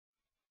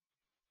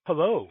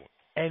Hello,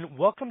 and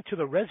welcome to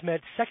the ResMed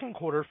second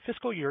quarter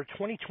fiscal year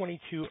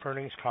 2022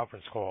 earnings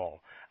conference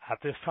call. At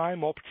this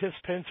time, all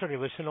participants are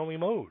in listen-only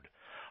mode.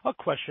 A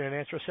question and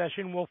answer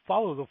session will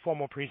follow the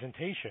formal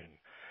presentation.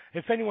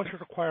 If anyone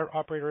should require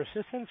operator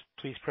assistance,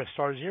 please press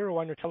star zero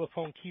on your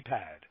telephone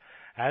keypad.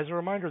 As a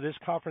reminder, this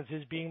conference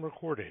is being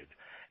recorded.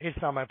 It's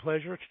now my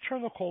pleasure to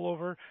turn the call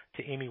over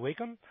to Amy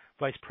Wakeham,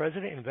 Vice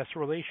President, Investor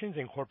Relations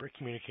and Corporate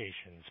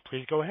Communications.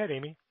 Please go ahead,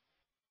 Amy.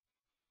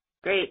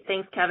 Great.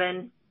 Thanks,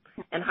 Kevin.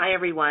 And hi,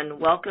 everyone.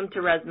 Welcome to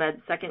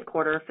ResMed's second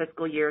quarter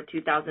fiscal year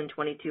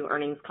 2022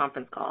 earnings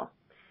conference call.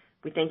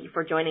 We thank you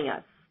for joining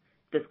us.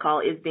 This call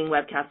is being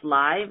webcast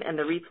live, and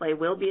the replay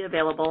will be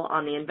available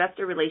on the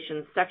Investor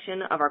Relations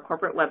section of our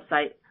corporate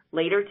website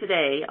later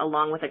today,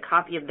 along with a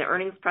copy of the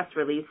earnings press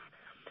release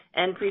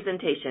and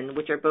presentation,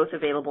 which are both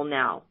available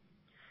now.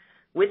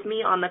 With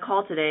me on the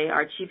call today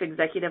are Chief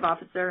Executive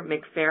Officer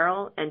Mick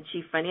Farrell and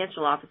Chief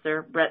Financial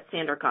Officer Brett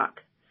Sandercock.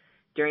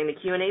 During the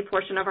Q&A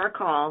portion of our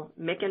call,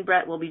 Mick and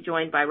Brett will be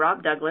joined by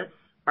Rob Douglas,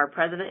 our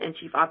President and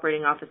Chief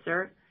Operating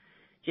Officer,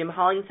 Jim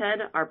Hollingshead,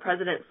 our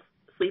President,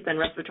 Sleep and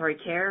Respiratory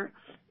Care,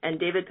 and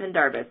David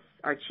Pendarvis,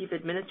 our Chief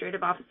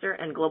Administrative Officer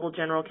and Global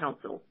General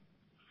Counsel.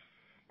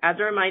 As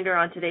a reminder,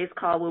 on today's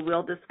call, we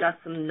will discuss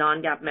some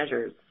non-GAAP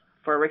measures.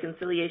 For a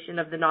reconciliation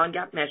of the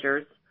non-GAAP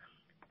measures,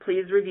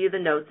 please review the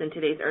notes in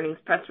today's earnings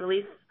press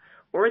release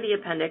or the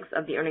appendix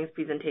of the earnings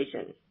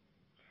presentation.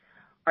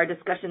 Our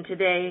discussion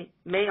today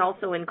may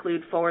also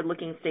include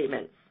forward-looking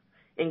statements,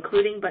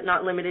 including but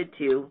not limited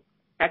to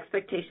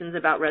expectations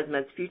about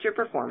ResMed's future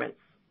performance.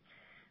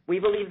 We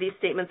believe these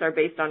statements are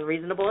based on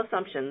reasonable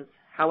assumptions.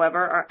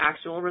 However, our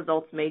actual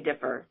results may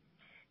differ.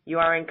 You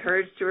are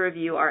encouraged to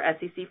review our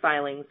SEC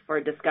filings for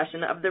a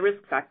discussion of the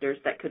risk factors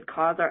that could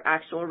cause our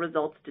actual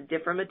results to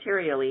differ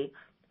materially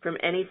from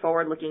any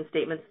forward-looking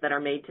statements that are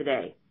made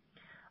today.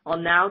 I'll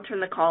now turn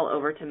the call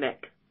over to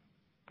Mick.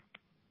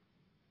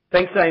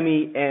 Thanks,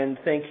 Amy, and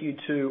thank you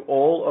to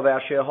all of our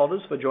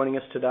shareholders for joining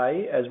us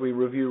today as we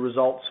review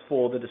results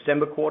for the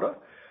December quarter,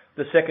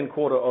 the second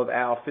quarter of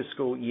our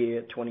fiscal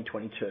year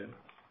 2022.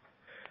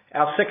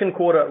 Our second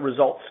quarter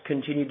results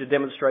continue to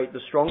demonstrate the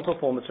strong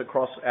performance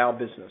across our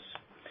business,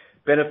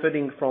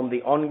 benefiting from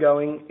the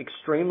ongoing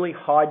extremely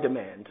high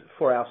demand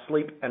for our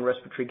sleep and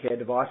respiratory care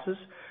devices,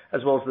 as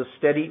well as the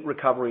steady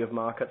recovery of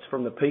markets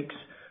from the peaks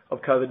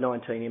of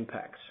COVID-19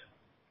 impacts.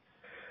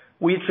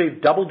 We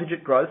achieved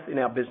double-digit growth in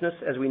our business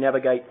as we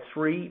navigate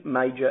three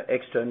major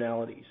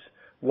externalities.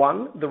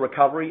 One, the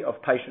recovery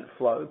of patient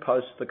flow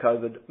post the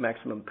COVID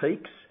maximum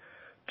peaks.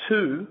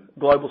 Two,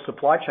 global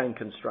supply chain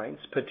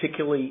constraints,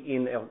 particularly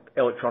in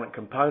electronic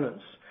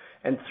components.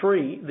 And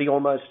three, the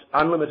almost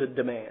unlimited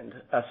demand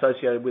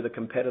associated with a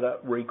competitor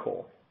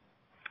recall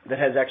that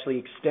has actually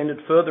extended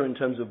further in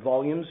terms of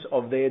volumes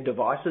of their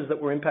devices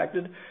that were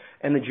impacted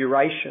and the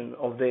duration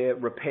of their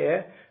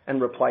repair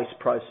and replace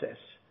process.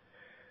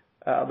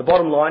 The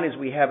bottom line is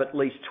we have at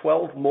least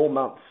 12 more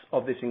months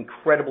of this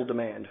incredible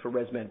demand for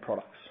ResMed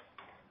products.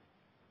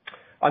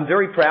 I'm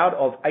very proud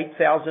of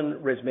 8,000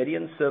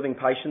 ResMedians serving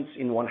patients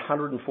in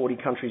 140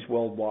 countries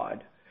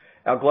worldwide.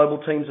 Our global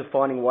teams are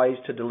finding ways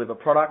to deliver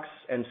products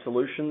and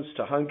solutions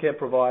to home care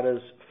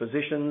providers,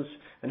 physicians,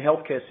 and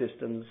healthcare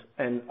systems,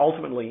 and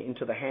ultimately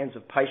into the hands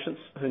of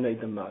patients who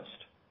need them most.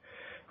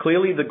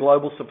 Clearly, the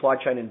global supply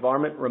chain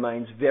environment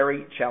remains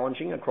very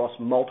challenging across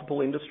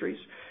multiple industries,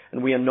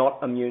 and we are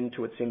not immune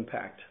to its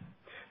impact.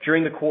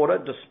 During the quarter,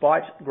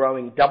 despite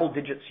growing double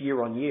digits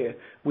year on year,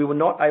 we were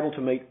not able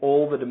to meet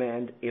all the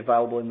demand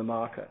available in the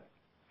market.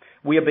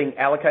 We are being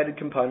allocated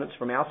components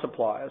from our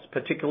suppliers,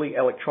 particularly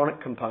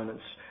electronic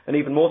components, and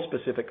even more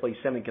specifically,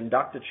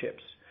 semiconductor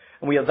chips,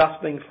 and we are thus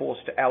being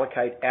forced to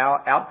allocate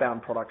our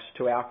outbound products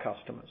to our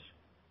customers.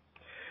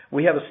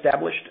 We have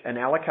established an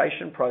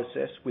allocation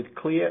process with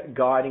clear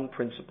guiding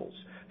principles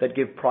that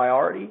give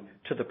priority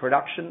to the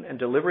production and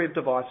delivery of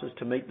devices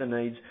to meet the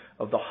needs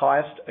of the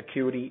highest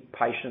acuity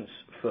patients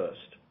first.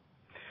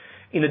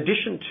 In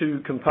addition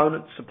to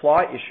component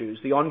supply issues,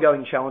 the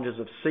ongoing challenges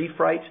of sea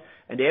freight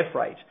and air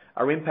freight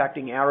are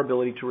impacting our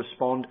ability to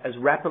respond as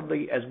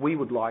rapidly as we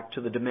would like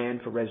to the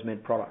demand for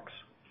ResMed products.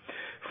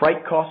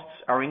 Freight costs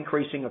are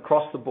increasing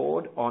across the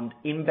board on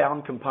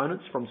inbound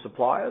components from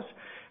suppliers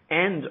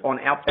and on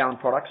outbound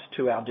products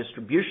to our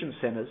distribution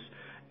centers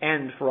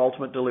and for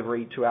ultimate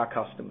delivery to our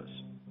customers.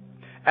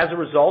 As a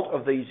result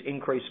of these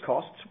increased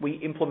costs, we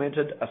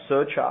implemented a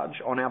surcharge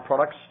on our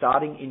products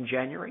starting in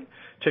January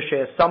to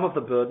share some of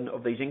the burden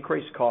of these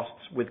increased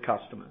costs with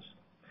customers.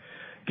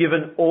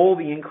 Given all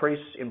the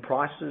increase in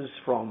prices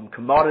from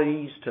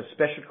commodities to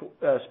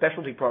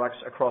specialty products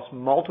across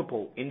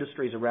multiple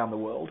industries around the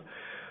world,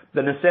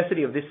 the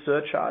necessity of this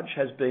surcharge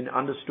has been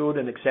understood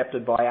and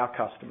accepted by our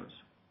customers.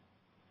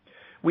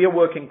 We are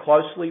working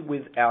closely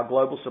with our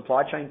global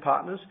supply chain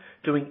partners,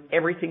 doing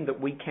everything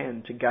that we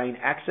can to gain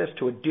access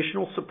to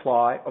additional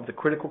supply of the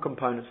critical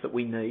components that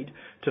we need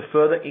to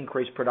further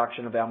increase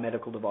production of our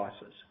medical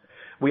devices.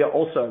 We are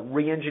also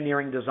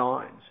re-engineering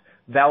designs,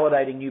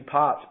 validating new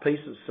parts,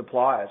 pieces,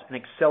 suppliers,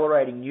 and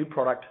accelerating new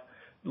product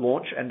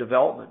launch and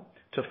development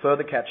to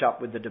further catch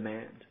up with the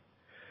demand.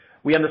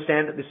 We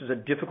understand that this is a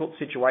difficult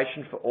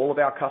situation for all of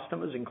our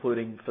customers,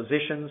 including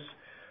physicians,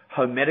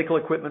 home medical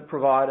equipment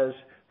providers,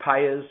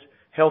 payers,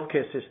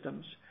 healthcare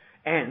systems,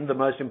 and the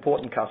most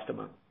important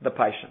customer, the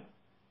patient.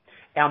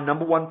 Our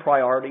number one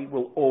priority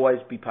will always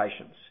be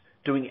patients,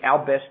 doing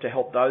our best to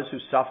help those who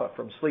suffer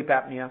from sleep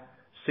apnea,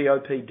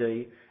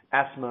 COPD,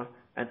 asthma,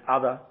 and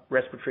other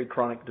respiratory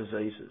chronic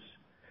diseases,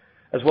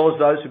 as well as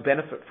those who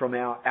benefit from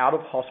our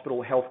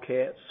out-of-hospital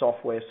healthcare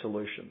software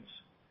solutions.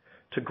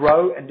 To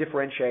grow and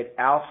differentiate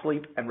our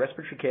sleep and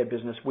respiratory care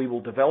business, we will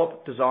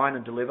develop, design,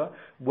 and deliver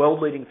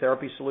world-leading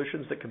therapy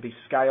solutions that can be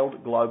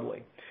scaled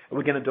globally. And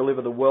we're going to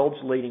deliver the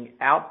world's leading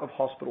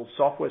out-of-hospital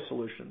software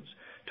solutions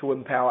to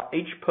empower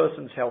each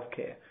person's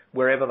healthcare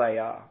wherever they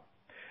are.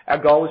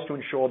 Our goal is to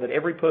ensure that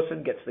every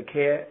person gets the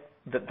care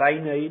that they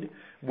need,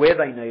 where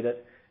they need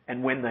it,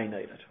 and when they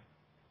need it.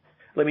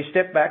 Let me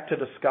step back to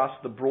discuss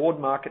the broad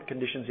market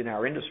conditions in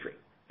our industry.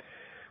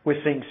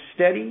 We're seeing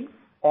steady,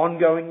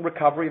 ongoing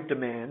recovery of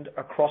demand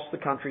across the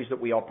countries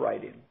that we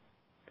operate in.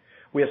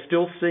 We are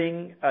still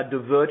seeing a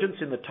divergence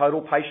in the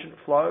total patient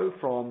flow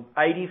from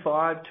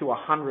 85 to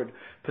 100%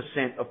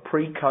 of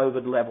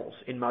pre-COVID levels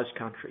in most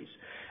countries,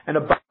 and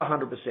above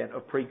 100%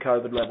 of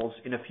pre-COVID levels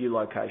in a few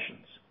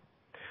locations.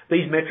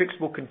 These metrics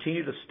will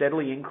continue to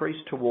steadily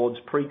increase towards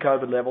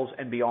pre-COVID levels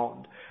and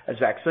beyond as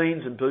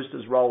vaccines and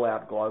boosters roll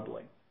out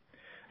globally.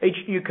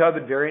 Each new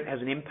COVID variant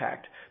has an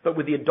impact, but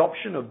with the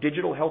adoption of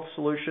digital health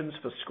solutions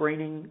for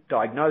screening,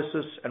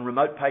 diagnosis, and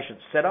remote patient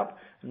setup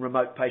and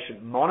remote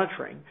patient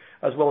monitoring,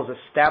 as well as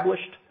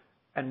established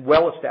and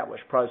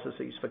well-established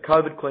processes for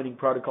COVID cleaning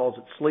protocols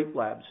at sleep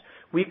labs,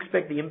 we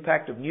expect the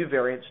impact of new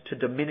variants to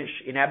diminish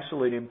in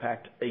absolute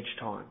impact each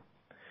time.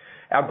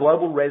 Our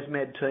global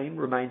ResMed team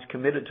remains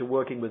committed to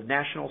working with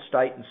national,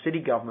 state, and city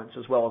governments,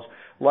 as well as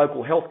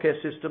local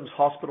healthcare systems,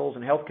 hospitals,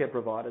 and healthcare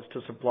providers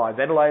to supply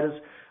ventilators,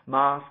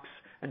 masks,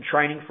 and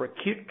training for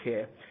acute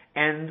care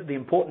and the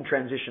important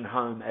transition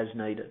home as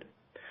needed.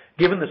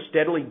 Given the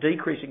steadily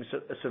decreasing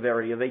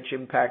severity of each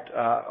impact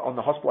on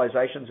the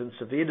hospitalizations and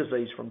severe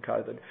disease from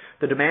COVID,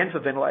 the demand for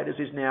ventilators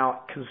is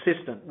now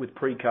consistent with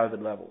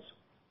pre-COVID levels.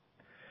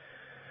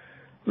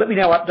 Let me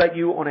now update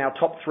you on our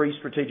top 3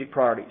 strategic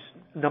priorities.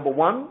 Number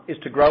 1 is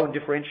to grow and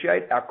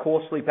differentiate our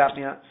core sleep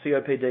apnea,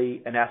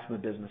 COPD, and asthma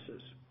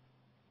businesses.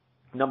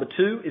 Number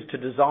 2 is to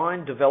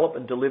design, develop,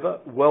 and deliver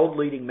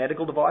world-leading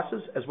medical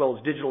devices as well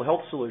as digital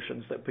health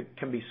solutions that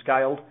can be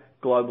scaled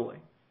globally.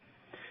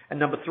 And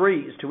number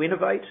 3 is to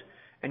innovate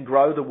and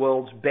grow the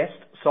world's best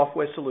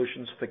software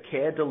solutions for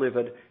care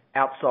delivered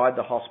outside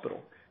the hospital,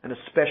 and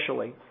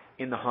especially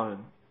in the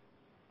home.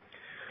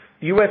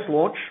 The US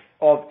launch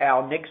of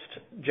our next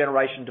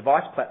generation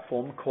device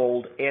platform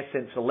called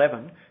AirSense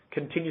 11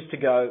 continues to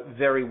go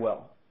very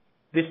well.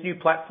 This new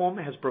platform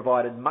has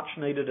provided much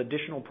needed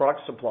additional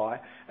product supply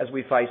as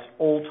we face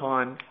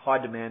all-time high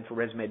demand for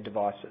ResMed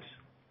devices.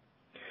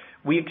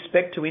 We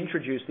expect to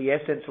introduce the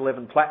AirSense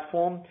 11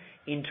 platform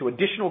into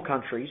additional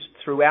countries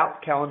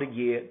throughout calendar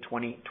year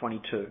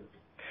 2022.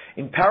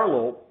 In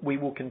parallel, we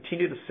will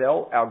continue to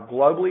sell our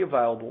globally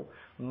available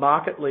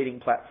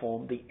market-leading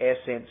platform, the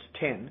AirSense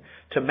 10,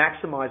 to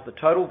maximize the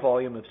total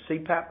volume of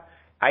CPAP,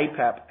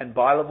 APAP, and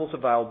bilevels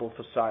available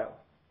for sale.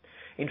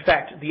 In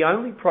fact, the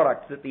only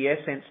product that the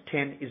AirSense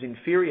 10 is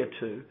inferior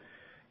to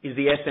is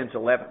the AirSense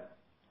 11.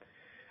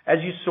 As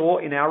you saw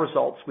in our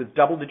results with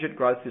double-digit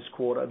growth this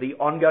quarter, the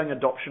ongoing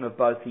adoption of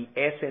both the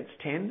AirSense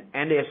 10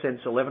 and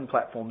AirSense 11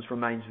 platforms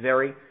remains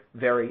very,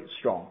 very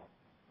strong.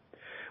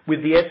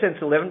 With the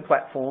AirSense 11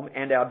 platform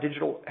and our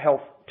digital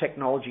health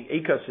technology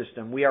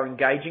ecosystem, we are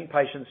engaging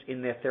patients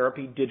in their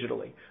therapy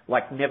digitally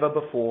like never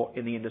before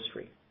in the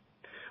industry.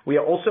 We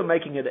are also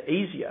making it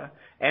easier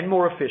and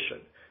more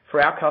efficient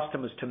for our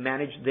customers to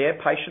manage their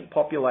patient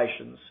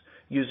populations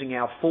using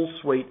our full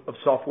suite of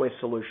software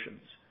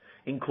solutions,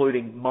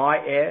 including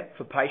myAir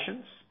for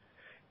patients,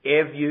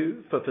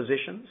 AirView for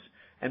physicians,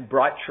 and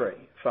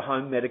Brightree for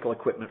home medical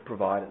equipment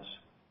providers.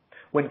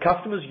 When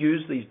customers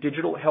use these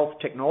digital health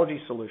technology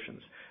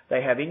solutions,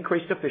 they have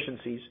increased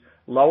efficiencies,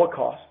 lower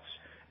costs,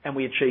 and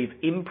we achieve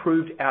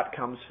improved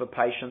outcomes for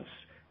patients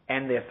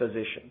and their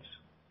physicians.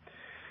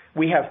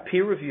 We have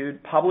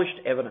peer-reviewed published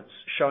evidence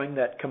showing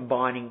that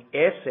combining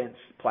AirSense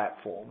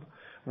platform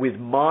with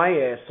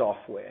myAir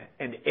software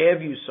and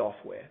AirView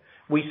software,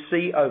 we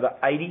see over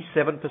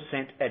 87%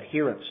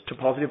 adherence to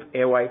positive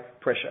airway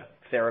pressure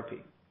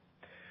therapy.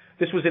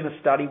 This was in a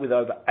study with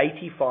over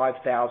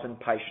 85,000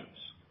 patients.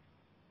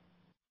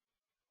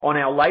 On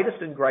our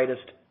latest and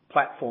greatest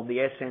platform, the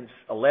AirSense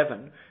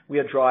 11, we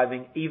are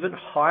driving even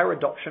higher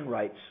adoption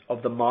rates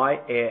of the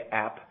myAir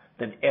app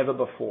than ever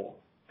before.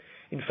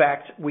 In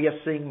fact, we are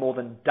seeing more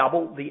than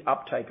double the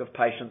uptake of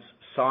patients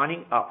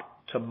signing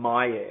up to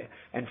myAir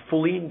and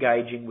fully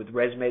engaging with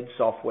ResMed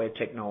software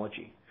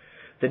technology.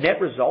 The net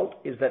result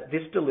is that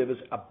this delivers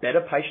a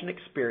better patient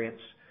experience,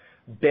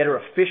 better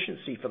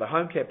efficiency for the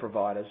home care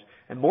providers,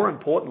 and more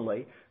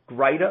importantly,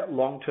 greater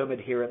long-term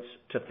adherence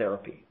to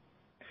therapy.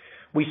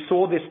 We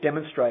saw this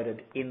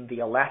demonstrated in the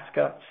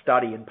Alaska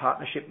study in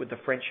partnership with the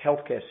French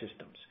healthcare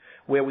systems,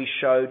 where we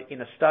showed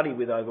in a study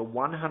with over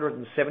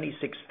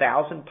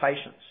 176,000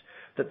 patients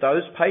that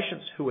those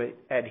patients who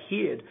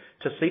adhered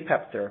to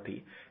CPAP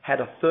therapy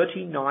had a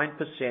 39%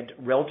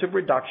 relative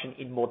reduction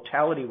in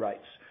mortality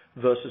rates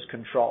versus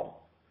control.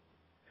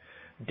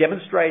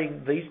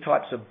 Demonstrating these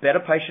types of better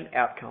patient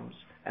outcomes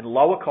and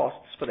lower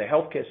costs for the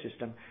healthcare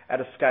system at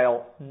a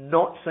scale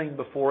not seen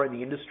before in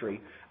the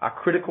industry are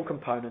critical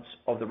components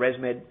of the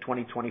ResMed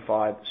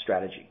 2025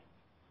 strategy.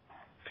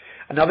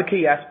 Another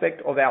key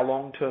aspect of our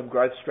long-term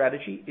growth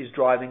strategy is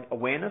driving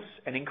awareness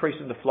and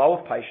increasing the flow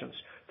of patients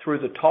through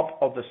the top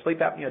of the sleep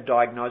apnea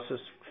diagnosis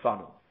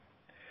funnel.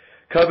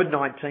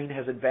 COVID-19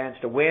 has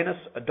advanced awareness,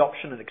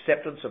 adoption, and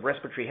acceptance of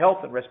respiratory health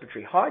and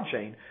respiratory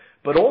hygiene,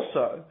 but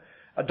also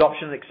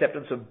adoption and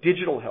acceptance of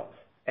digital health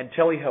and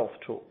telehealth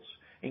tools,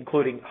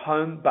 including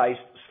home-based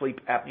sleep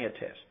apnea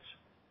tests.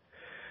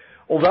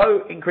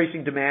 Although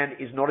increasing demand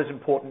is not as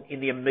important in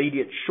the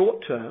immediate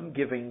short term,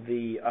 given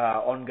the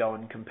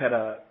ongoing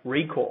competitor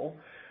recall,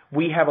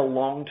 we have a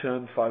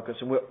long-term focus,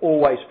 and we're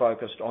always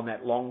focused on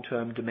that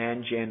long-term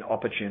demand gen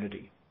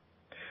opportunity.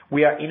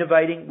 We are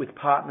innovating with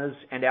partners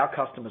and our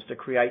customers to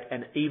create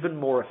an even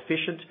more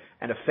efficient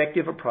and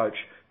effective approach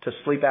to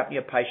sleep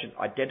apnea patient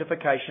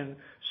identification,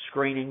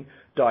 screening,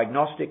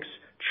 diagnostics,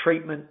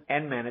 treatment,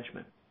 and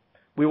management.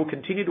 We will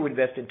continue to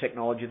invest in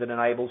technology that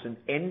enables an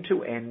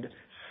end-to-end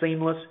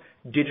seamless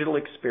digital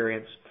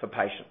experience for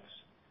patients.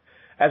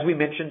 As we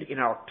mentioned in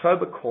our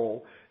October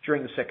call,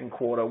 during the second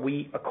quarter,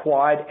 we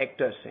acquired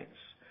Ectosense,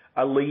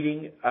 a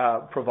leading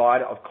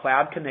provider of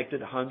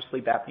cloud-connected home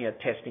sleep apnea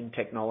testing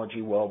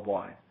technology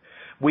worldwide.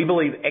 We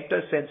believe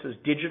Ectosense's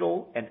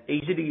digital and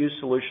easy-to-use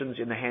solutions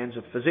in the hands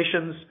of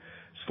physicians,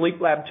 sleep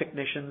lab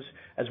technicians,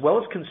 as well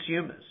as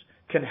consumers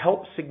can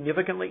help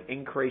significantly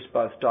increase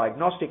both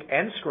diagnostic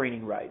and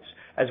screening rates,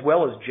 as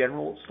well as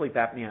general sleep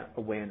apnea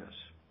awareness.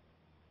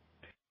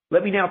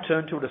 Let me now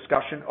turn to a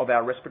discussion of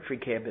our respiratory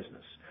care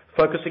business,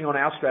 focusing on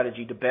our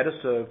strategy to better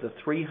serve the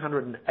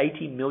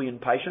 380 million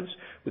patients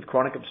with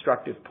chronic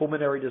obstructive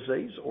pulmonary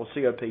disease, or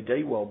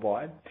COPD,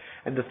 worldwide,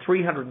 and the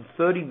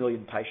 330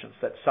 million patients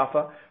that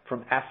suffer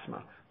from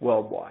asthma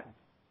worldwide.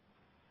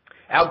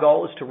 Our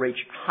goal is to reach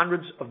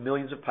hundreds of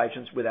millions of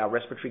patients with our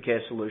respiratory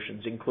care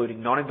solutions,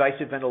 including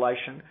non-invasive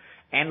ventilation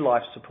and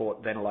life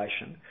support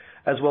ventilation,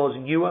 as well as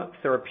newer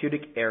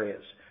therapeutic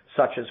areas,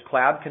 such as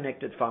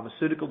cloud-connected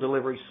pharmaceutical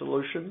delivery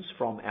solutions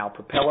from our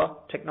Propeller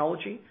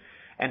technology,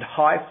 and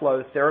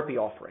high-flow therapy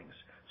offerings,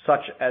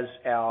 such as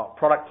our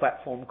product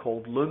platform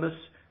called Lumis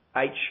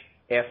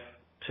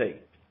HFT.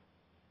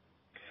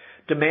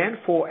 Demand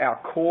for our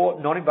core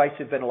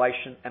non-invasive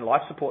ventilation and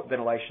life support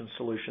ventilation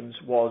solutions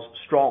was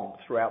strong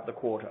throughout the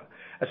quarter,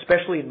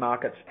 especially in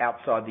markets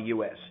outside the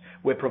US,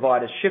 where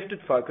providers shifted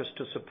focus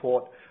to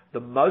support the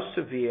most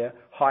severe,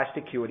 highest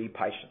acuity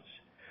patients.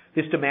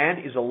 This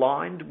demand is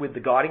aligned with the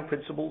guiding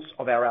principles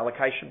of our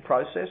allocation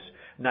process,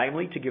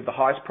 namely to give the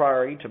highest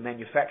priority to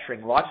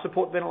manufacturing life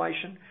support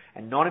ventilation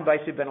and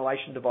non-invasive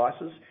ventilation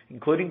devices,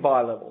 including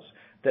bilevels,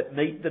 that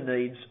meet the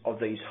needs of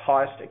these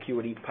highest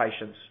acuity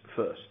patients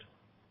first.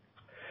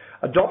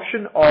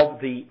 Adoption of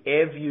the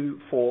AirView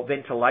for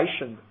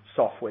Ventilation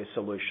software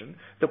solution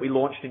that we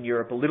launched in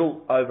Europe a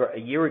little over a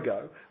year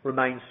ago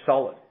remains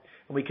solid,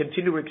 and we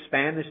continue to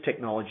expand this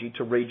technology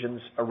to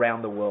regions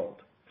around the world.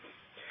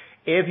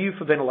 AirView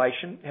for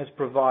Ventilation has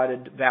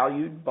provided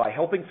value by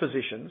helping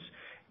physicians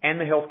and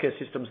the healthcare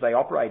systems they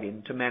operate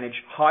in to manage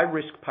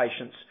high-risk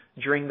patients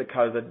during the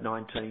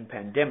COVID-19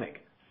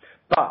 pandemic.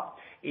 But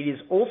it is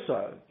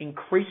also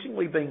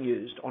increasingly being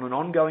used on an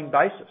ongoing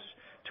basis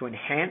to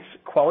enhance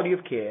quality of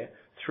care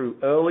through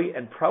early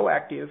and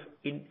proactive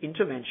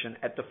intervention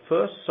at the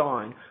first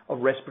sign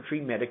of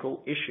respiratory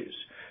medical issues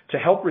to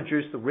help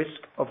reduce the risk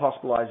of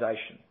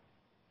hospitalization.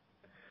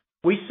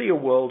 We see a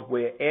world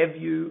where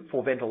AirView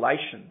for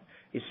Ventilation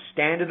is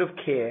standard of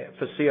care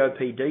for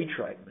COPD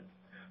treatment,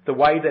 the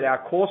way that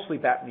our core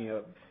sleep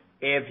apnea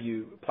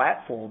AirView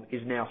platform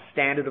is now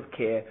standard of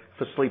care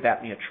for sleep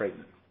apnea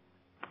treatment.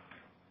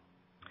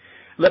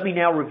 Let me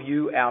now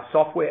review our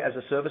software as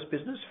a service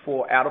business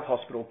for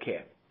out-of-hospital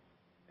care.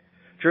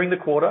 During the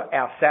quarter,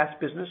 our SaaS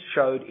business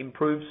showed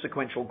improved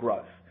sequential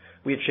growth.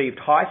 We achieved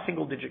high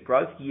single-digit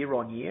growth year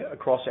on year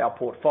across our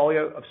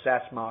portfolio of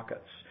SaaS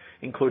markets,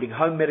 including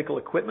home medical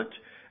equipment,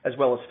 as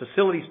well as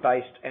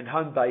facilities-based and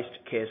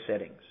home-based care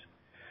settings.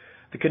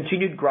 The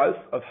continued growth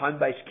of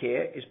home-based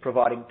care is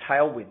providing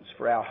tailwinds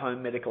for our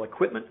home medical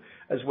equipment,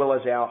 as well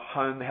as our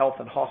home health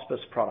and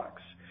hospice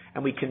products,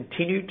 and we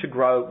continue to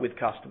grow with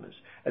customers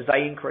as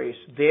they increase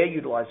their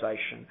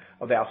utilization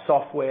of our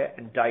software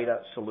and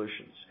data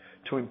solutions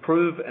to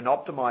improve and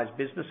optimize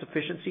business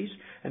efficiencies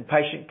and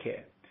patient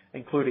care,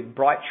 including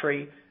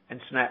Brightree and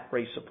Snap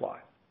Resupply.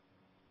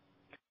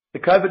 The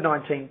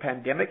COVID-19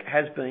 pandemic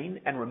has been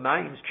and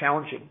remains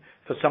challenging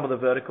for some of the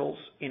verticals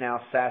in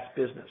our SaaS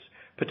business,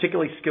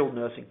 particularly skilled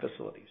nursing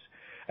facilities,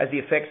 as the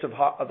effects of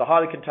the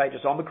highly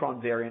contagious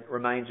Omicron variant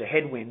remains a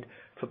headwind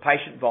for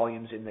patient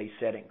volumes in these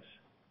settings.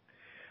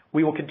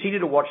 We will continue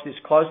to watch this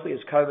closely as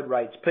COVID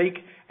rates peak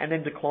and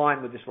then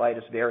decline with this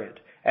latest variant,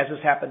 as has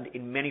happened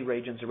in many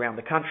regions around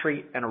the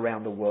country and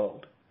around the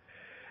world.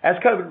 As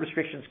COVID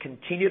restrictions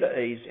continue to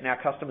ease and our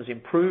customers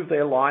improve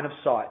their line of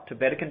sight to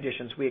better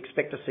conditions, we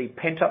expect to see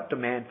pent-up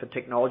demand for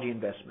technology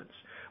investments,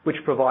 which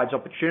provides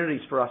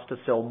opportunities for us to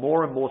sell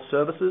more and more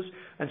services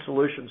and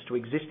solutions to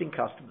existing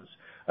customers,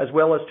 as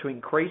well as to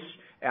increase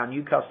our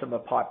new customer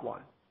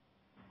pipeline.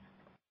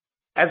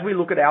 As we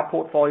look at our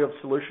portfolio of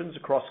solutions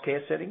across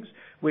care settings,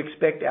 we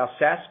expect our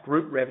SaaS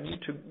group revenue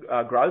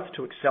growth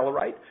to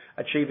accelerate,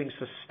 achieving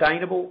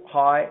sustainable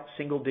high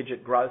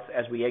single-digit growth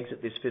as we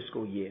exit this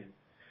fiscal year.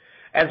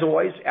 As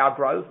always,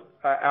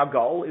 our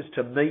goal is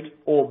to meet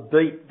or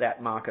beat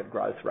that market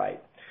growth rate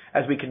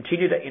as we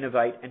continue to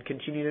innovate and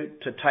continue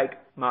to take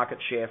market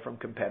share from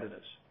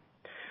competitors.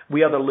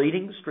 We are the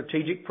leading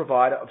strategic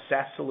provider of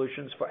SaaS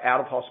solutions for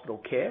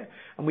out-of-hospital care,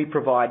 and we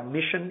provide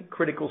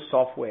mission-critical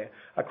software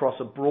across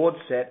a broad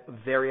set of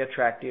very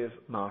attractive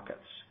markets.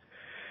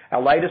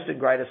 Our latest and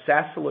greatest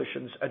SaaS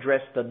solutions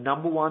address the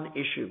number one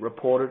issue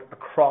reported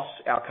across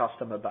our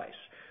customer base,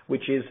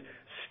 which is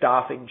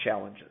staffing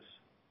challenges.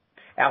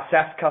 Our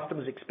SaaS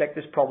customers expect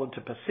this problem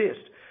to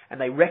persist, and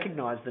they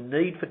recognize the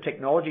need for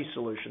technology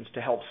solutions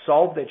to help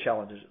solve their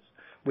challenges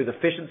with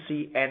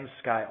efficiency and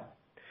scale.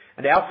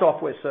 And our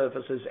software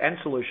services and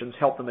solutions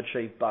help them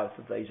achieve both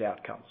of these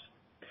outcomes.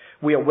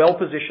 We are well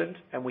positioned,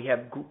 and we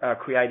have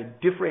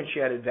created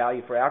differentiated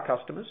value for our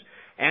customers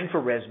and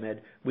for ResMed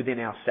within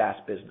our SaaS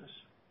business.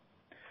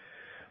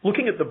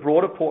 Looking at the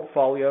broader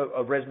portfolio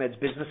of ResMed's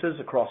businesses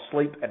across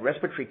sleep and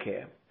respiratory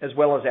care, as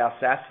well as our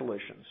SaaS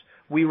solutions,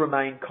 we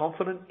remain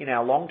confident in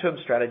our long-term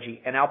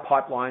strategy and our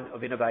pipeline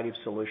of innovative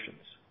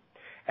solutions.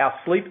 Our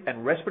sleep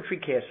and respiratory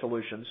care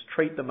solutions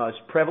treat the most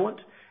prevalent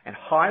and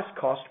highest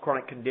cost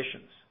chronic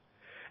conditions,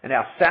 and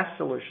our SaaS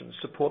solutions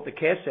support the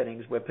care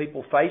settings where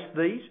people face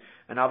these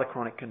and other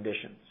chronic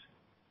conditions.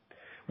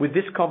 With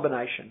this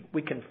combination,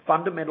 we can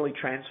fundamentally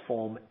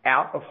transform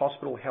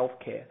out-of-hospital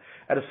healthcare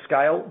at a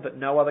scale that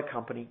no other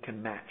company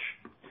can match,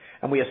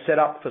 and we are set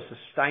up for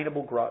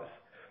sustainable growth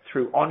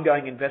through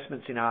ongoing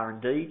investments in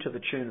R&D to the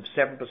tune of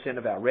 7%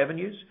 of our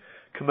revenues,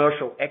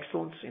 commercial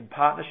excellence in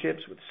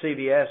partnerships with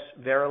CVS,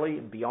 Verily,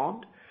 and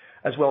beyond,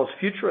 as well as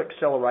future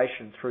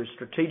acceleration through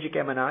strategic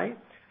M&A,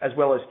 as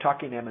well as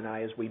tuck-in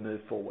M&A as we move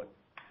forward.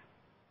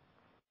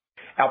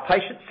 Our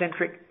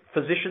patient-centric,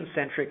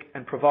 physician-centric,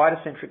 and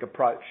provider-centric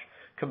approach,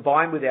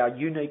 combined with our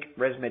unique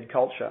ResMed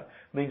culture,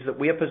 means that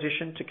we are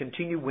positioned to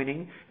continue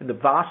winning in the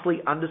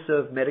vastly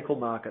underserved medical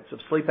markets of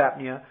sleep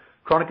apnea,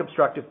 chronic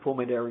obstructive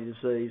pulmonary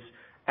disease,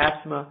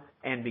 asthma,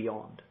 and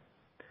beyond.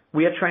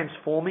 We are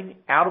transforming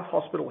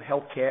out-of-hospital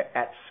healthcare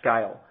at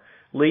scale,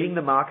 leading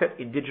the market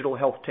in digital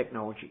health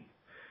technology.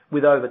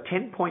 With over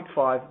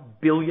 10.5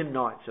 billion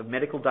nights of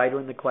medical data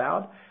in the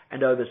cloud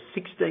and over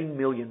 16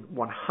 million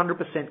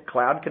 100%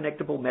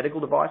 cloud-connectable medical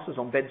devices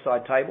on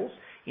bedside tables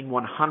in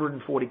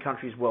 140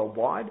 countries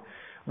worldwide,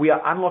 we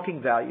are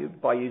unlocking value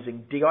by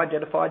using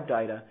de-identified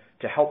data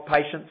to help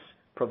patients,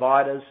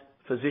 providers,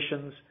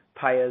 physicians,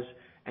 payers,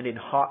 and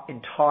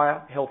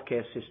entire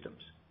healthcare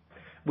systems.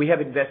 We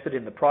have invested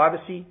in the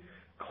privacy,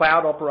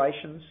 cloud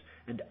operations,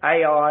 and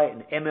AI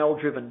and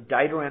ML-driven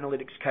data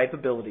analytics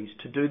capabilities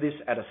to do this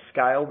at a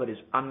scale that is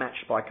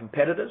unmatched by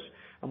competitors,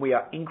 and we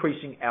are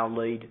increasing our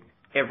lead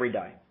every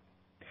day.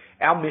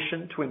 Our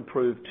mission to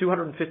improve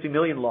 250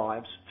 million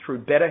lives through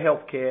better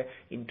healthcare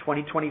in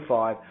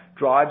 2025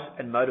 drives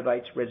and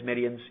motivates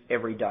ResMedians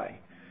every day.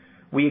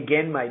 We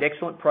again made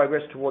excellent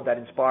progress toward that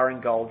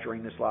inspiring goal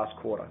during this last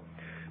quarter.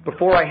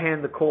 Before I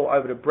hand the call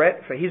over to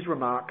Brett for his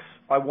remarks,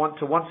 I want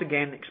to once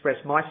again express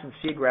my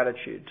sincere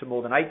gratitude to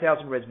more than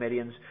 8,000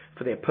 ResMedians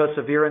for their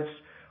perseverance,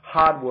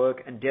 hard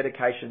work, and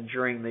dedication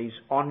during these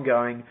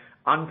ongoing,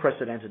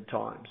 unprecedented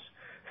times.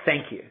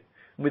 Thank you.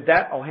 With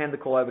that, I'll hand the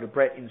call over to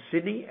Brett in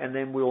Sydney, and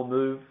then we'll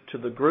move to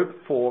the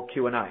group for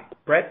Q&A.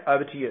 Brett,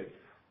 over to you.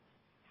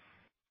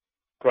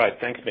 Great.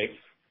 Thanks, Mick.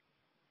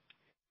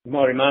 In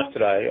my remarks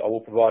today, I will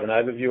provide an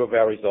overview of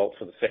our results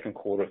for the second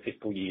quarter of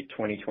fiscal year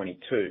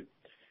 2022.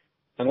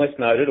 Unless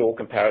noted, all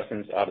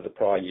comparisons are to the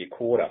prior year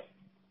quarter.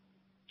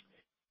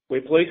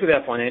 We're pleased with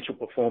our financial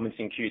performance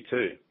in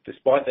Q2,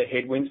 despite the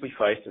headwinds we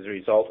faced as a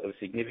result of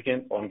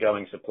significant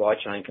ongoing supply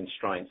chain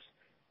constraints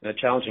and a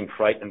challenging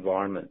freight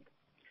environment.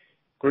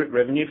 Group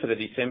revenue for the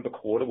December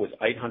quarter was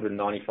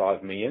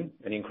 $895 million,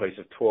 an increase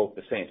of 12%.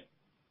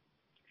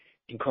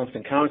 In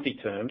constant currency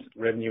terms,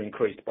 revenue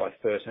increased by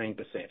 13%.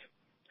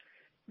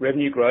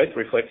 Revenue growth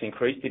reflects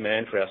increased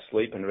demand for our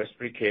sleep and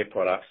respiratory care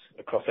products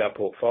across our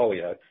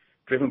portfolio,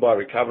 driven by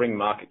recovering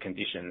market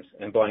conditions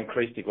and by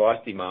increased device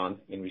demand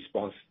in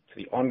response to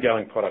the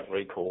ongoing product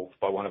recall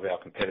by one of our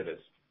competitors.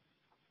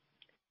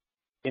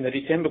 In the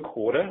December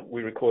quarter,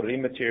 we recorded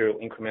immaterial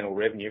incremental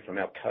revenue from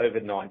our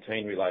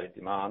COVID-19 related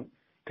demand,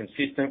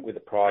 consistent with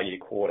the prior year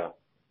quarter.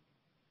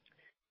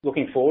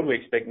 Looking forward, we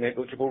expect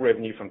negligible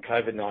revenue from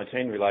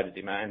COVID-19 related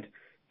demand.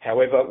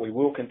 However, we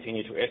will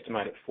continue to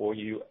estimate it for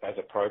you as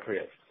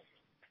appropriate.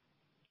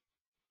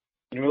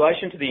 In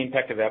relation to the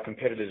impact of our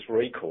competitor's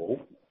recall,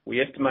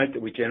 we estimate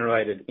that we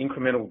generated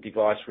incremental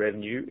device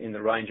revenue in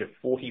the range of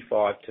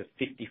 45 to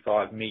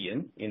 55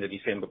 million in the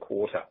December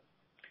quarter.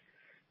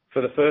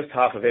 For the first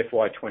half of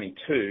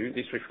FY22,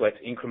 this reflects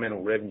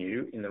incremental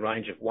revenue in the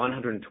range of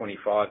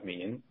 125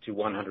 million to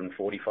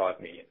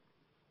 145 million.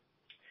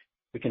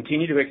 We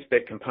continue to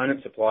expect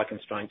component supply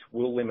constraints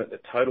will limit the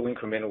total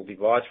incremental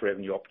device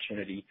revenue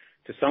opportunity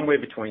to somewhere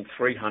between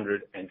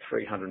 300 and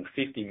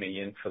 350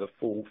 million for the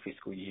full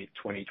fiscal year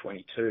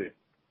 2022.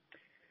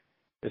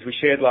 As we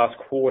shared last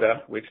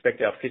quarter, we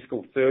expect our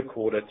fiscal third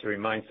quarter to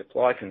remain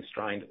supply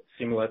constrained,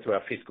 similar to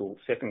our fiscal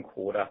second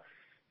quarter,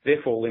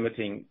 therefore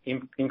limiting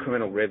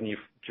incremental revenue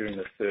during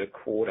the third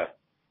quarter.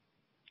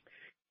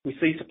 We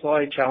see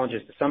supply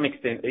challenges to some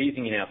extent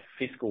easing in our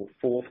fiscal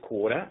fourth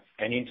quarter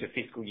and into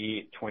fiscal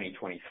year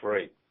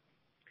 2023.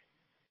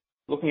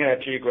 Looking at our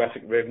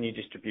geographic revenue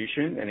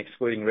distribution and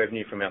excluding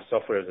revenue from our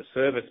software as a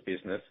service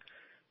business,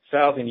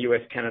 sales in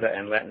US, Canada,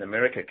 and Latin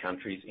America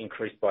countries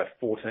increased by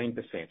 14%.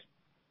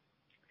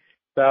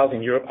 Sales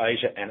in Europe,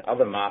 Asia, and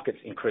other markets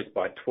increased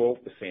by 12%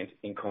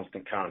 in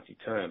constant currency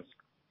terms.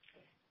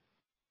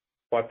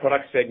 By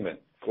product segment,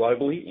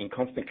 globally, in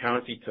constant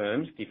currency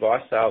terms,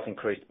 device sales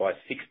increased by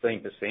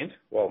 16%,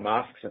 while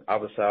masks and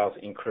other sales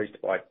increased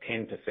by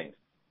 10%.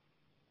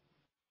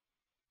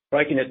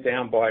 Breaking it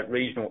down by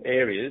regional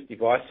areas,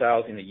 device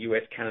sales in the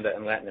US, Canada,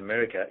 and Latin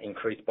America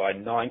increased by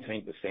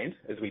 19%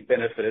 as we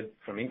benefited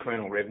from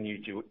incremental revenue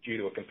due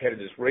to a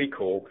competitor's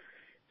recall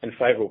and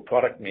favorable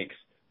product mix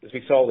as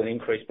we sold an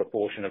increased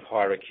proportion of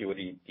higher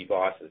acuity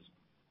devices.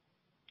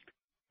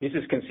 This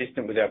is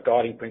consistent with our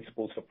guiding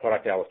principles for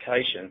product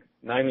allocation,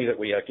 namely that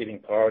we are giving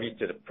priority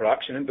to the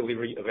production and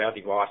delivery of our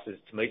devices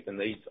to meet the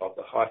needs of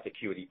the highest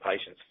acuity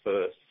patients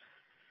first.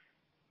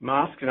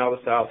 Masks and other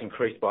sales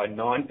increased by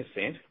 9%,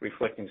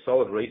 reflecting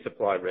solid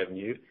resupply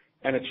revenue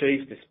and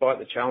achieved despite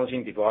the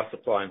challenging device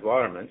supply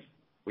environment,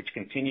 which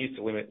continues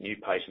to limit new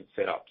patient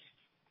setups.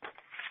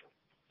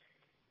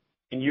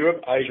 In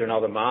Europe, Asia, and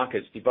other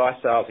markets, device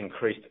sales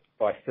increased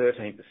by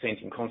 13%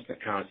 in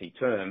constant currency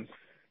terms,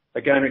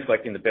 again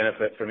reflecting the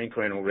benefit from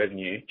incremental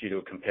revenue due to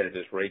a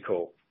competitor's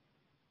recall.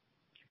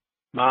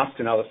 Masks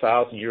and other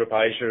sales in Europe,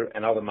 Asia,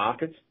 and other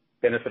markets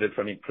benefited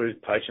from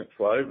improved patient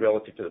flow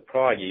relative to the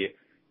prior year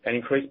and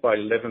increased by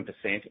 11%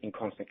 in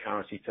constant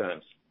currency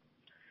terms.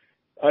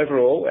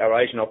 Overall,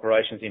 our Asian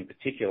operations in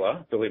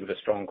particular delivered a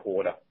strong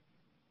quarter.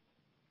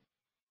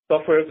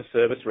 Software as a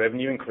service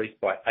revenue increased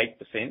by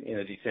 8% in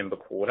the December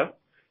quarter.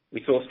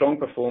 We saw strong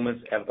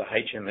performance out of the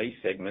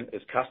HME segment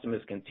as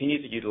customers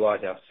continue to utilize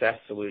our SaaS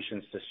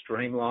solutions to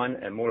streamline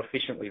and more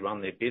efficiently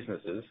run their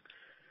businesses,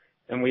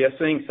 and we are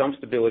seeing some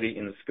stability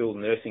in the skilled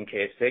nursing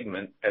care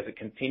segment as it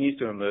continues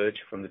to emerge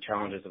from the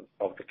challenges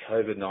of the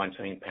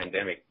COVID-19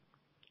 pandemic.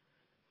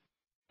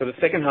 For the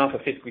second half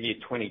of fiscal year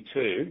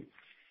 22,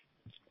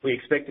 we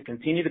expect to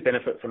continue to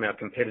benefit from our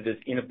competitors'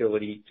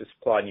 inability to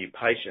supply new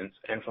patients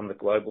and from the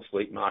global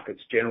sleep market's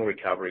general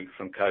recovery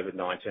from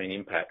COVID-19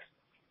 impacts.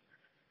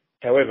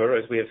 However,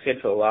 as we have said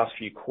for the last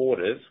few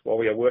quarters, while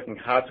we are working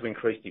hard to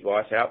increase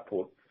device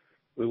output,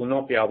 we will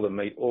not be able to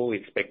meet all the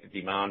expected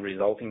demand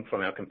resulting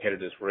from our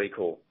competitor's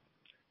recall,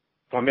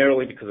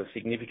 primarily because of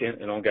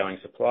significant and ongoing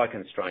supply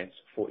constraints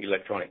for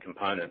electronic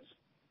components.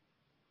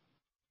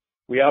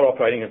 We are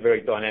operating a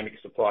very dynamic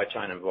supply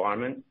chain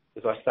environment.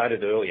 As I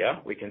stated earlier,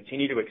 we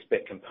continue to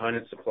expect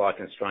component supply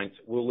constraints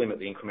will limit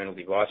the incremental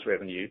device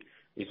revenue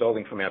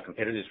resulting from our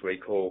competitor's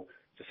recall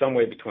to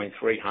somewhere between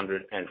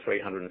 300 and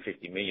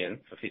 350 million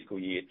for fiscal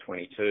year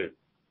 22.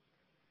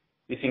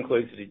 This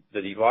includes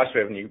the device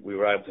revenue we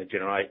were able to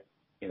generate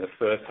in the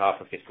first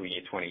half of fiscal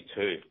year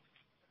 22.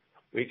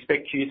 We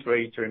expect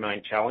Q3 to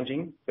remain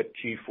challenging, but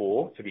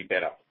Q4 to be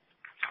better.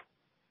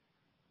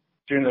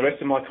 During the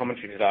rest of my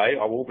commentary today,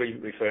 I will be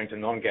referring to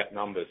non-GAAP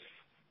numbers.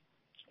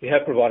 We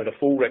have provided a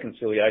full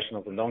reconciliation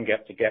of the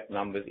non-GAAP to GAAP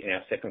numbers in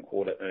our second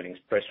quarter earnings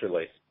press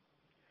release.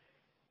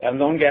 Our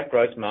non-GAAP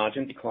gross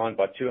margin declined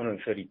by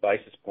 230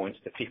 basis points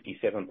to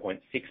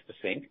 57.6%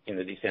 in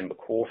the December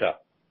quarter.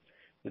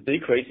 The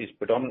decrease is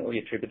predominantly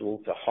attributable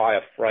to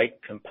higher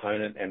freight,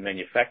 component, and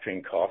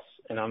manufacturing costs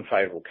and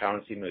unfavorable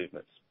currency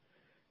movements,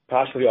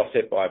 partially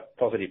offset by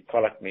positive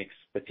product mix,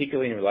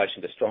 particularly in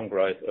relation to strong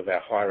growth of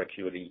our higher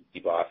acuity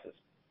devices.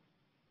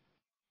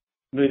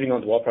 Moving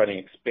on to operating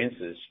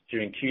expenses,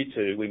 during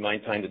Q2, we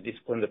maintained a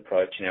disciplined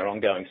approach in our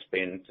ongoing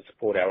spend to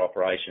support our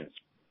operations.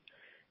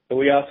 But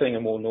we are seeing a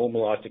more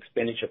normalized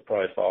expenditure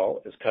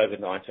profile as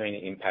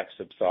COVID-19 impacts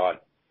subside.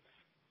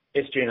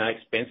 SG&A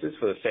expenses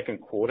for the second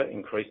quarter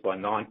increased by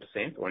 9%,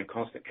 or in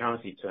constant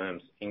currency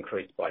terms,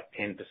 increased by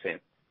 10%.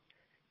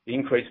 The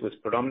increase was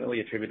predominantly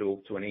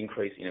attributable to an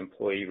increase in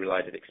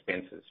employee-related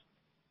expenses.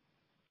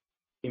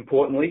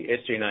 Importantly,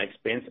 SG&A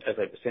expense as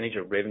a percentage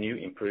of revenue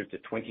improved to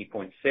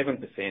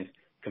 20.7%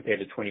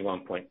 compared to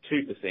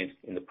 21.2%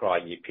 in the prior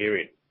year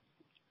period.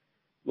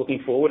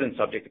 Looking forward and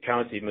subject to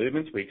currency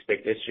movements, we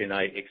expect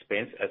SG&A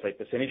expense as a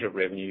percentage of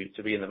revenue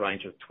to be in the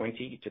range of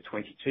 20 to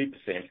 22%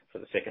 for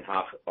the second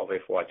half of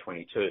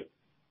FY22.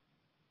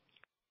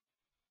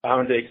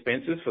 R&D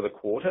expenses for the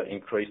quarter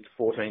increased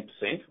 14%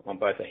 on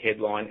both a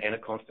headline and a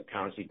constant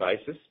currency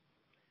basis.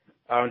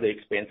 R&D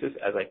expenses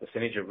as a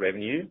percentage of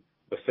revenue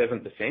were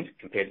 7%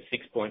 compared to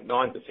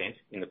 6.9%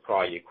 in the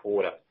prior year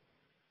quarter.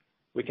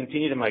 We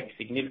continue to make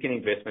significant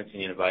investments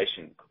in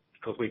innovation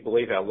because we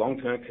believe our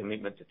long-term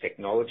commitment to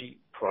technology,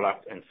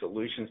 product, and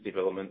solutions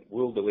development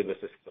will deliver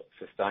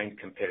sustained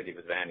competitive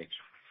advantage.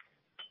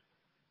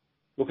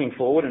 Looking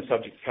forward and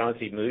subject to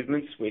currency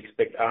movements, we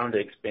expect R&D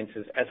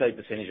expenses as a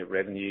percentage of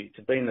revenue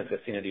to be in the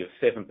vicinity of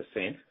 7%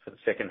 for the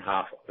second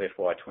half of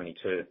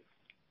FY22.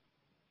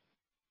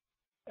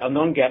 Our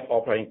non-GAAP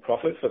operating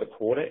profit for the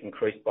quarter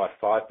increased by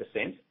 5%,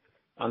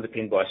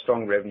 underpinned by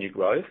strong revenue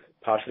growth,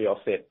 partially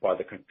offset by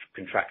the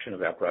contraction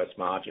of our gross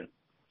margin.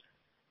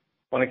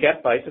 On a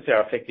GAAP basis,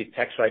 our effective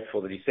tax rate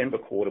for the December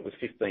quarter was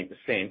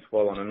 15%,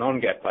 while on a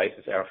non-GAAP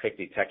basis, our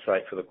effective tax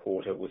rate for the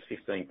quarter was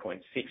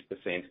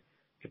 15.6%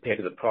 compared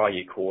to the prior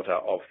year quarter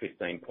of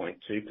 15.2%.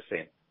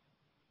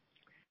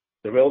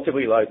 The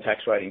relatively low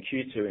tax rate in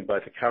Q2 in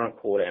both the current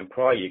quarter and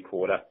prior year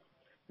quarter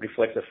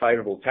reflects a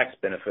favorable tax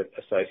benefit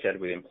associated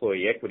with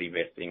employee equity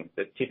vesting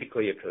that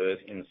typically occurs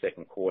in the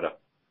second quarter.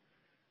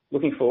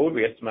 Looking forward,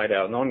 we estimate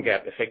our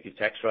non-GAAP effective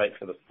tax rate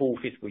for the full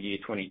fiscal year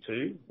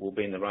 22 will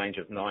be in the range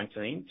of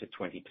 19 to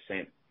 20%.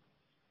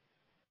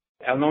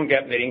 Our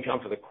non-GAAP net income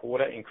for the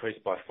quarter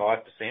increased by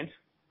 5%,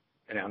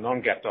 and our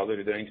non-GAAP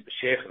diluted earnings per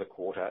share for the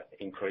quarter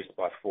increased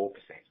by 4%.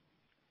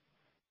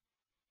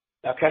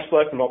 Our cash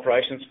flow from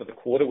operations for the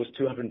quarter was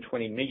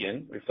 $220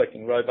 million,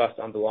 reflecting robust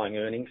underlying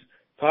earnings,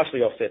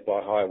 partially offset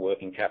by higher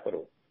working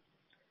capital.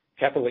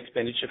 Capital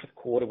expenditure for the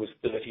quarter was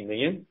 $30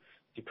 million.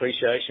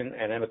 Depreciation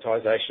and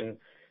amortization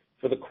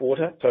for the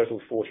quarter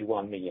totaled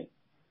 $41 million.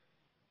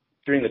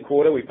 During the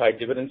quarter, we paid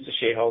dividends to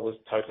shareholders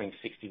totaling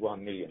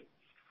 $61 million.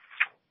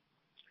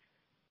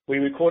 We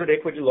recorded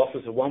equity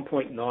losses of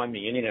 $1.9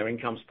 million in our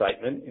income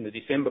statement in the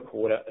December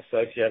quarter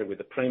associated with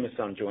the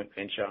Primasun joint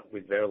venture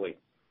with Verily.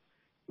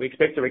 We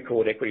expect to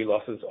record equity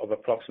losses of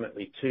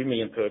approximately $2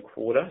 million per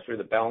quarter through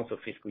the balance of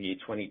fiscal year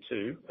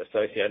 22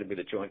 associated with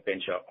the joint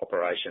venture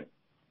operation.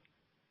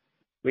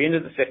 We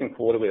ended the second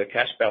quarter with a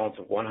cash balance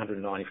of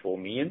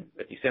 $194 million.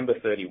 At December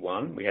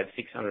 31, we had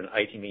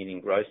 $680 million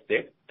in gross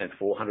debt and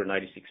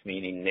 $486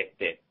 million in net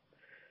debt.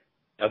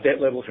 Our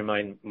debt levels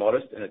remain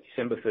modest, and at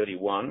December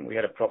 31, we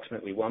had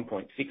approximately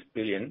 $1.6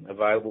 billion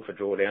available for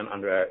drawdown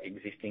under our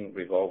existing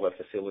revolver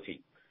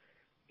facility.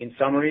 In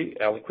summary,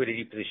 our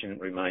liquidity position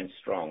remains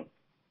strong.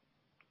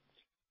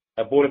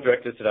 Our board of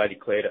directors today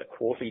declared a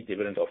quarterly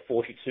dividend of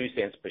 42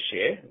 cents per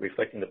share,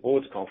 reflecting the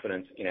board's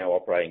confidence in our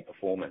operating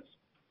performance.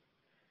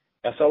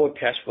 Our solid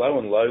cash flow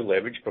and low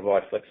leverage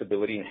provide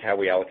flexibility in how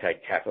we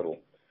allocate capital.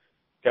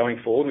 Going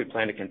forward, we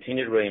plan to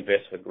continue to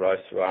reinvest for growth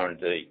through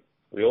R&D.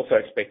 We also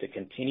expect to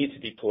continue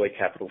to deploy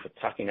capital for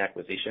tuck-in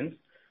acquisitions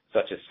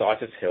such as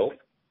Citus Health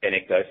and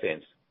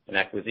Ectosense, an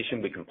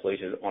acquisition we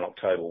completed on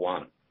October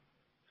 1.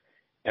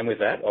 And with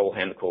that, I will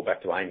hand the call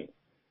back to Amy.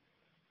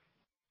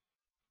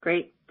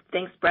 Great.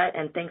 Thanks, Brett,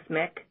 and thanks,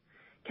 Mick.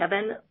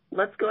 Kevin,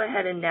 let's go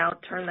ahead and now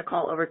turn the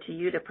call over to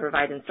you to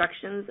provide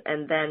instructions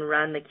and then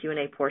run the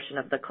Q&A portion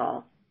of the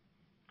call.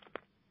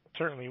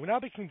 Certainly. We'll now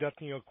be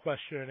conducting a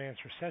question and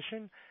answer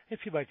session. If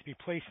you'd like to be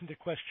placed into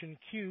question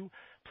queue,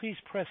 please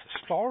press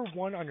star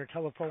 1 on your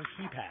telephone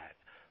keypad.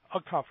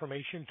 A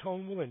confirmation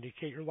tone will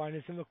indicate your line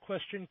is in the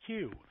question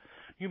queue.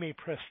 You may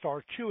press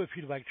star 2 if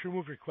you'd like to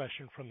remove your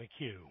question from the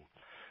queue.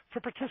 For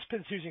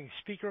participants using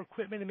speaker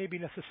equipment, it may be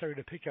necessary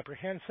to pick up your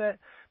handset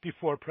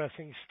before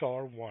pressing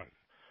star 1.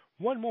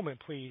 One moment,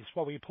 please,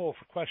 while we poll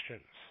for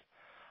questions.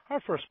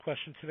 Our first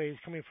question today is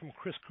coming from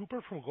Chris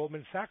Cooper from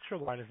Goldman Sachs. Your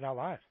line is now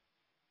live.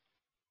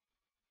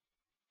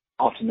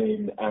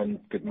 Afternoon and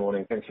good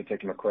morning. Thanks for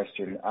taking my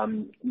question.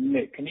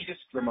 Mick, can you just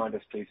remind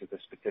us, please, of the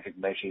specific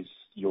measures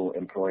you're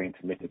employing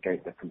to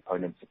mitigate the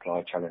component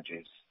supply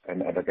challenges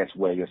and I guess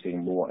where you're seeing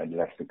more and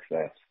less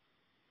success?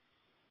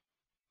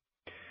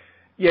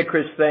 Yeah,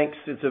 Chris, thanks.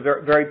 It's a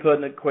very, very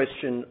pertinent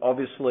question,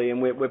 obviously,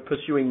 and we're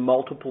pursuing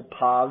multiple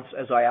paths,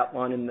 as I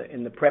outlined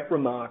in the prep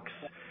remarks.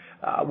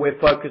 We're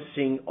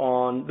focusing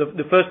on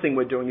the first thing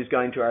we're doing is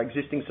going to our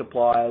existing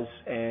suppliers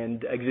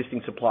and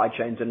existing supply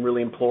chains and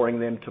really imploring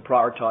them to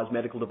prioritize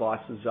medical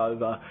devices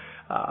over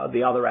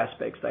the other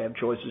aspects. They have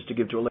choices to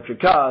give to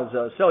electric cars,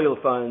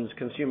 cellular phones,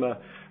 consumer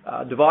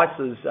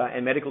devices,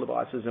 and medical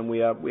devices, and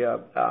we are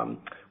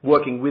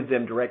working with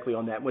them directly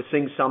on that. We're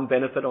seeing some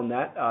benefit on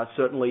that,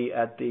 certainly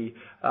at the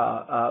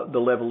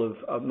level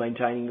of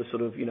maintaining the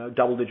sort of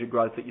double-digit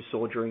growth that you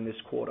saw during this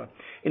quarter.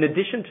 In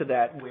addition to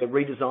that, we're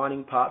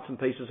redesigning parts and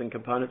pieces and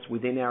components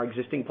within our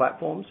existing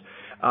platforms,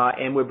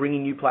 and we're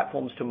bringing new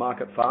platforms to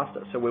market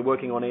faster. So we're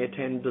working on Air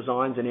 10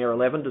 designs and Air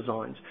 11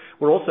 designs.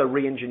 We're also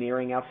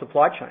re-engineering our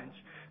supply chains.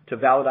 to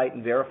validate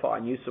and verify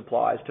new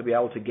supplies to be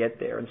able to get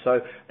there. And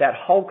so that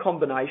whole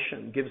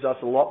combination gives us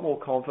a lot more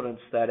confidence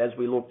that as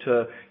we look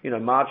to,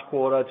 March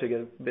quarter to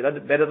get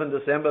better than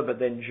December, but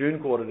then June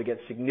quarter to get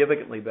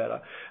significantly better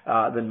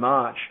than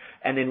March.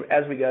 And then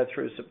as we go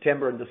through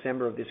September and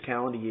December of this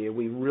calendar year,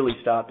 we really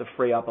start to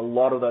free up a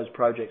lot of those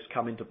projects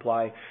come into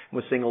play. And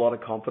we're seeing a lot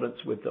of confidence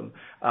with them.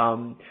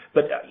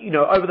 But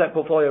over that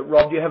portfolio,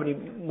 Rob, do you have any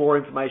more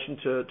information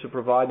to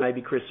provide,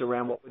 maybe Chris,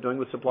 around what we're doing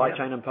with supply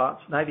chain and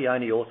parts? Maybe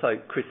only also,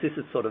 Chris, this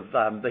has sort of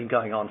been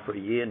going on for a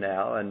year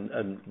now,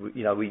 and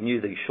we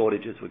knew these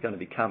shortages were going to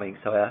be coming,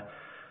 so our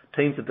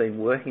teams have been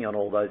working on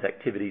all those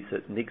activities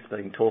that Nick's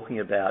been talking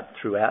about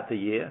throughout the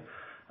year,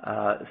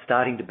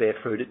 starting to bear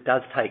fruit. It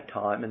does take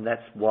time, and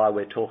that's why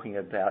we're talking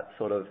about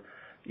sort of,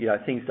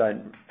 things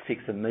don't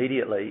fix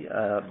immediately.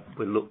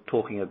 We're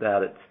talking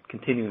about it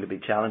continuing to be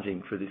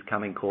challenging for this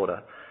coming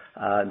quarter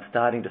and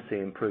starting to see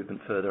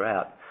improvement further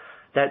out.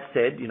 That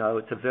said,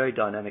 it's a very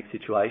dynamic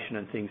situation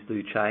and things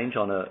do change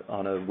on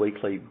a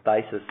weekly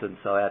basis, and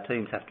so our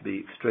teams have to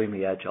be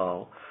extremely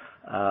agile.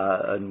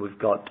 And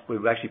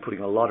we're actually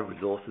putting a lot of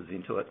resources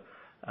into it.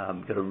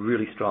 We've got a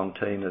really strong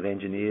team of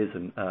engineers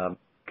and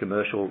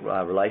commercial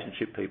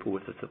relationship people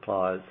with the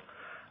suppliers,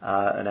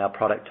 and our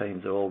product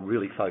teams are all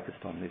really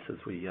focused on this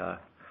as we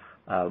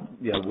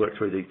work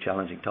through these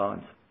challenging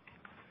times.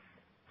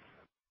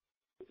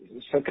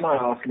 So can I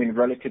ask,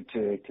 relative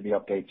to the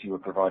updates you were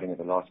providing at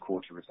the last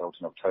quarter results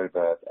in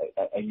October,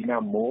 are you now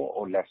more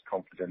or less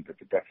confident that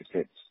the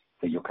deficits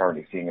that you're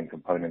currently seeing in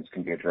components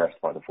can be addressed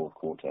by the fourth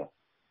quarter?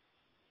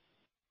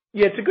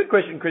 Yeah, it's a good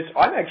question, Chris.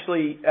 I'm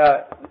actually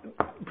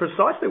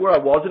precisely where I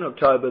was in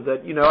October,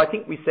 that, I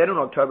think we said in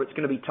October it's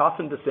going to be tough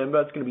in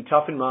December, it's going to be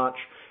tough in March,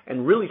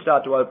 and really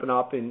start to open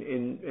up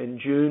in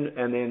June,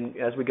 and then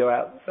as we go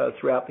out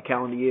throughout the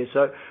calendar year.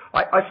 So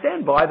I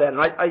stand by that,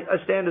 and I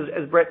stand,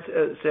 as Brett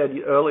said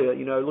earlier,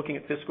 looking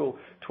at fiscal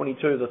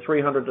 22, the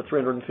 300 to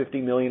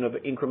 350 million of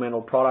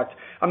incremental product.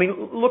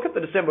 Look at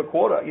the December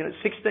quarter,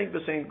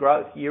 16%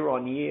 growth year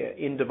on year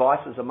in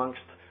devices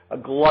amongst a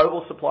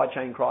global supply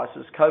chain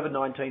crisis,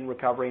 COVID-19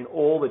 recovery, and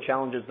all the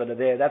challenges that are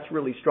there. That's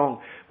really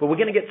strong. But we're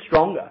going to get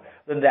stronger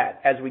than that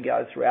as we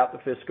go throughout the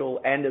fiscal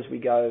and as we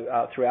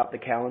go throughout the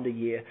calendar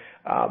year.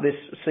 This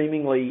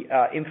seemingly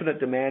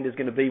infinite demand is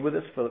going to be with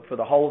us for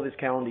the whole of this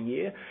calendar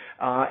year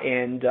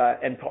and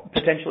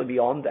potentially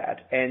beyond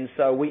that. And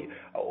so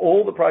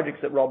all the projects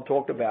that Rob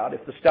talked about,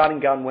 if the starting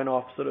gun went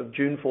off sort of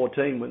June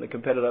 14 when the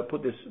competitor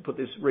put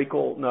this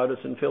recall notice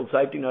and field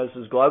safety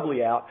notices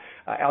globally out,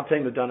 our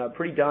team have done a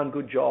pretty darn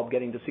good job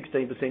getting to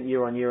 16%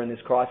 year on year in this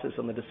crisis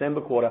in the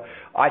December quarter.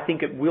 I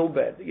think it will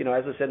be, as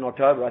I said in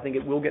October, I think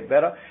it will get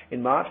better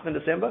in March than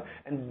December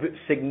and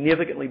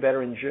significantly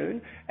better in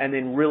June, and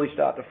then really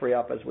start to free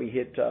up as we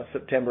hit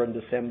September and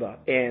December.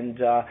 And,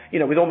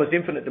 with almost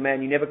infinite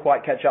demand, you never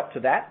quite catch up to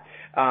that,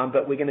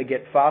 but we're going to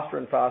get faster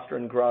and faster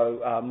and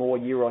grow more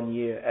year on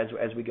year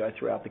as we go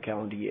throughout the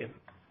calendar year.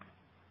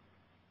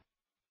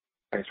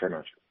 Thanks very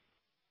much.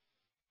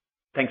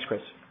 Thanks,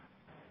 Chris.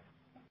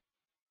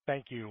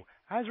 Thank you.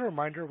 As a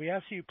reminder, we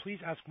ask you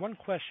please ask one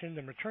question,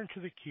 then return to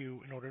the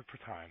queue in order for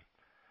time.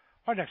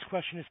 Our next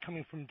question is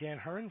coming from Dan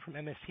Hurren from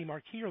MST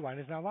Marquee. Your line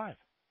is now live.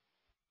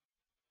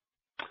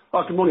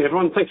 Good morning,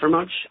 everyone. Thanks very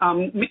much.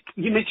 Mick,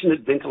 you mentioned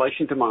that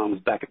ventilation demand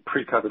was back at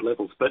pre-COVID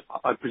levels, but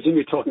I presume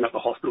you're talking about the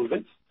hospital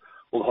beds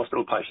or the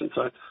hospital patients.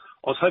 So I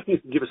was hoping you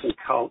could give us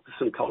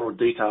some colour or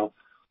detail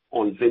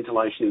on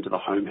ventilation into the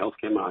home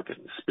healthcare market,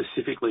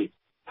 specifically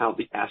how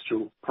the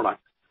Astral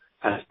product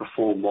has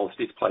performed whilst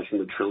displacing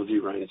the Trilogy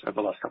range over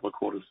the last couple of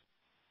quarters.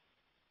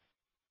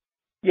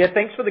 Yeah,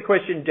 thanks for the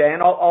question,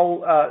 Dan.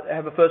 I'll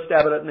have a first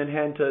stab at it and then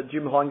hand to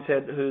Jim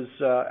Hollingshead, who's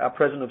our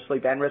President of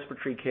Sleep and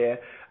Respiratory Care.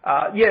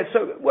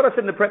 So what I said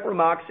in the prep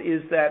remarks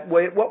is that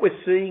what we're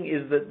seeing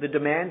is that the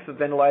demand for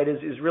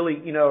ventilators is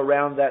really,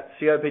 around that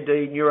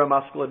COPD,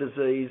 neuromuscular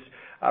disease,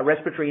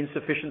 respiratory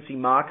insufficiency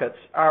markets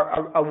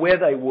are where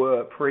they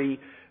were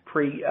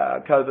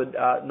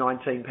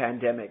pre-COVID-19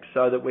 pandemic,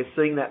 so that we're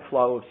seeing that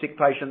flow of sick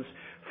patients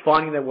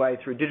finding their way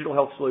through digital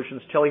health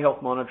solutions,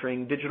 telehealth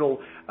monitoring, digital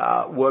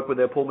work with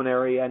their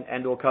pulmonary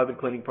and or COVID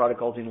cleaning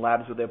protocols in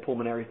labs with their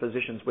pulmonary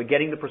physicians. We're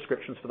getting the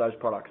prescriptions for those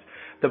products.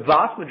 The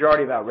vast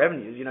majority of our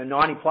revenues,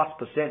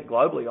 90+%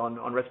 globally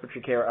on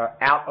respiratory care are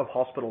out of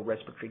hospital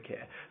respiratory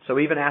care. So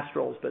even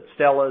Astrals, but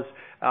Stellars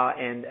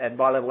and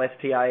bilevel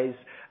STAs,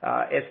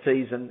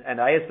 STs and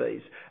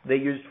ASVs, they're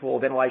used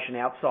for ventilation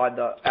outside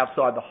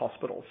the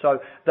hospital. So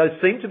those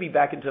seem to be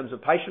back in terms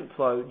of patient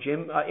flow.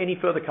 Jim, any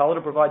further colour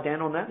to provide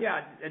Dan on that? Yeah,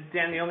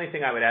 Dan, the only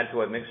thing I would add to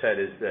what Mick said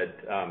is that,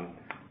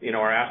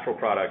 our Astral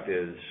product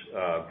is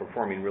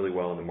performing really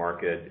well in the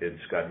market.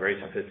 It's got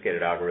very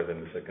sophisticated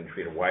algorithms that can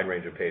treat a wide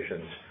range of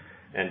patients,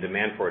 and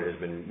demand for it has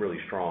been really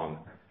strong.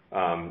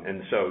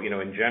 And so,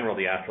 in general,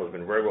 the Astral has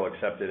been very well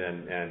accepted,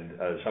 and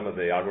some of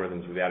the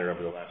algorithms we've added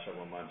over the last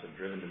several months have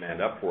driven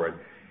demand up for it.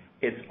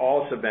 It's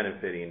also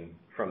benefiting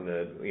from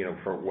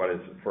for what is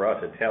for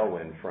us a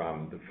tailwind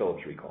from the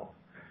Philips recall.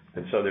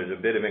 And so there's a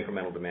bit of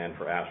incremental demand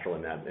for Astral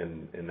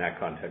in that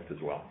context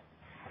as well.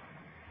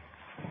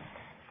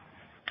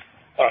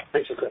 All right.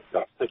 Thanks for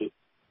that. Thank you.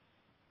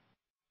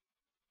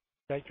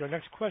 Thank you. Our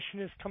next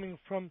question is coming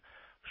from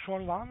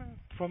Sean Laaman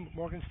from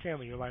Morgan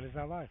Stanley. Your line is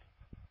now live.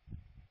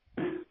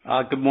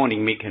 Good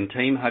morning, Mick and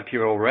team. Hope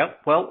you're all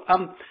well.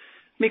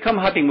 Mick, I'm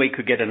hoping we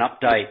could get an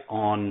update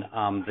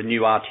on the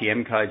new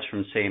RTM codes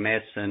from CMS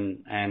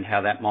and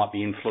how that might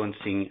be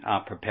influencing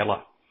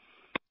Propeller.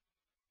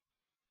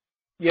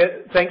 Yeah,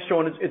 thanks,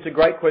 Sean. It's a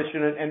great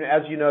question, and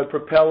as you know,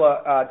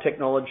 Propeller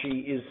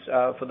technology is,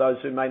 for those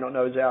who may not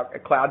know, is our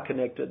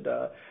cloud-connected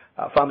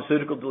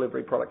pharmaceutical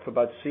delivery product for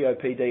both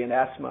COPD and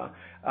asthma.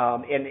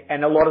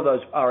 And a lot of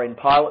those are in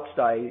pilot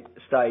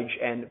stage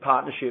and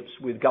partnerships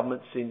with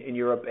governments in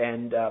Europe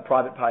and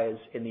private payers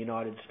in the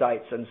United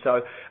States. And so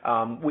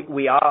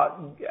we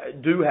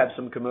do have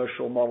some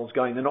commercial models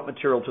going. They're not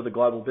material to the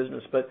global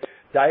business. But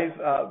Dave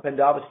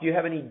Pendarvis, do you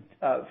have any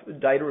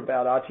data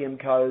about RTM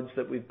codes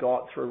that we've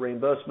got through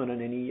reimbursement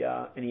and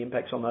any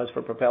impacts on those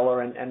for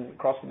Propeller and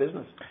across the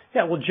business?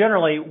 Yeah, well,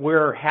 generally,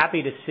 we're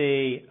happy to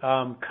see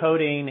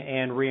coding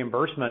and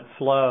reimbursement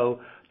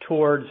flow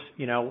towards,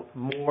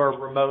 more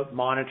remote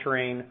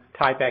monitoring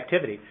type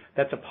activity.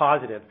 That's a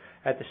positive.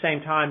 At the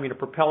same time,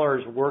 Propeller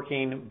is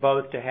working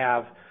both to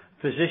have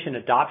physician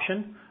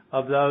adoption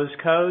of those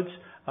codes,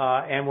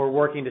 and we're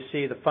working to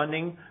see the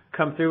funding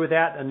come through with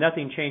that. And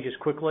nothing changes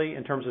quickly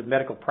in terms of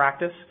medical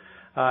practice.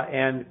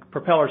 And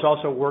Propeller is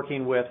also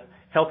working with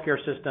healthcare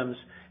systems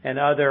and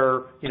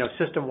other,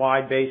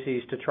 system-wide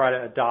bases to try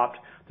to adopt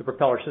the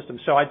Propeller system.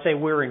 So I'd say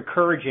we're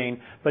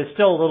encouraging, but it's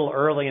still a little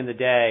early in the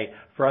day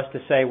for us to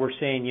say we're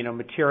seeing,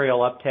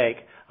 material uptake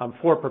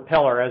for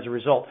Propeller as a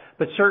result.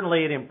 But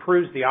certainly it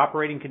improves the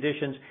operating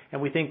conditions,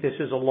 and we think this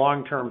is a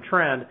long-term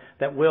trend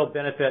that will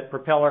benefit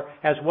Propeller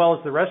as well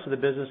as the rest of the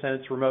business and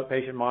its remote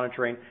patient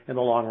monitoring in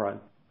the long run.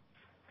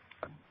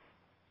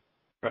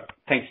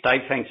 Thanks,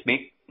 Dave. Thanks,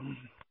 Mick.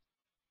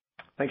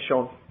 Thanks,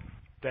 Sean.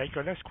 Thank you.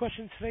 Our next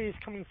question today is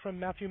coming from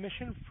Matthew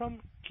Mishan from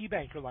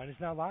KeyBanc. Your line is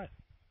now live.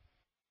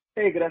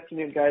 Hey, good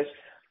afternoon, guys.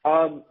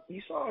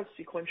 You saw a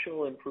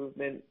sequential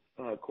improvement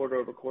quarter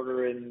over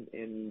quarter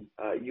in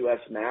U.S.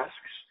 masks.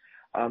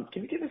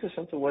 Can you give us a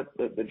sense of what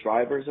the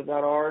drivers of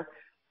that are,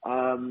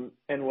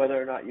 and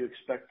whether or not you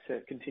expect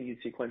continued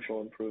sequential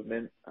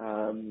improvement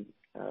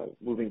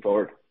moving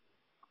forward?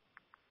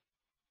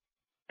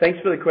 Thanks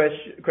for the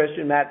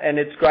question, Matt. And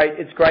it's great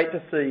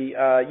to see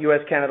US,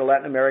 Canada,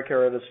 Latin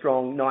America at a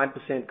strong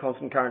 9%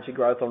 constant currency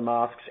growth on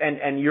masks,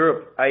 and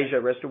Europe,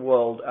 Asia, rest of the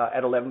world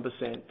at 11%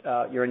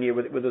 year on year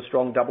with a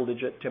strong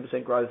double-digit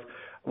 10% growth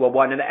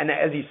worldwide. And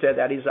as you said,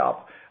 that is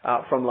up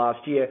from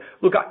last year.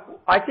 Look,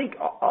 I think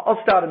I'll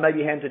start and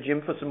maybe hand to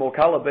Jim for some more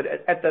colour. But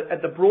at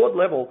the broad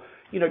level,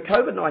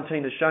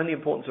 COVID-19 has shown the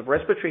importance of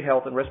respiratory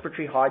health and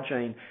respiratory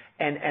hygiene.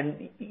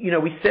 And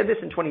we said this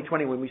in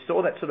 2020 when we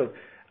saw that sort of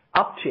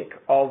uptick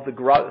of the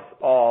growth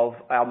of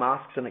our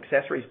masks and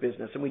accessories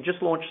business. And we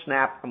just launched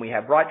SNAP, and we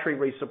have Brightree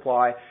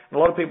resupply. And a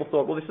lot of people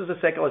thought, well, this is a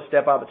secular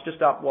step up. It's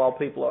just up while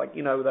people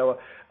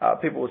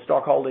people were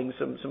stock holding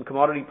some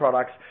commodity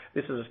products.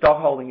 This is a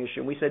stock holding issue.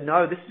 And we said,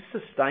 no, this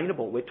is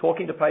sustainable. We're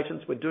talking to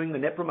patients. We're doing the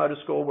Net Promoter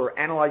Score. We're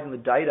analysing the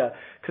data.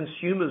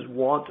 Consumers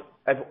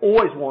have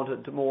always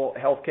wanted more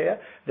healthcare.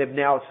 They've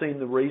now seen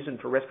the reason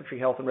for respiratory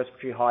health and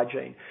respiratory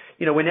hygiene.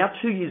 We're now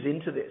 2 years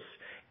into this,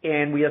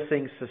 and we are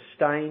seeing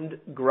sustained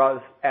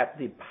growth at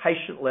the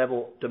patient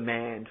level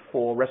demand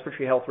for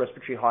respiratory health,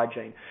 respiratory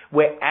hygiene.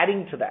 We're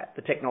adding to that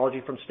the technology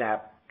from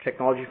SNAP,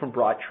 technology from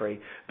Brightree.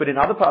 But in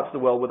other parts of the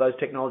world where those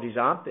technologies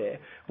aren't there,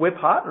 we're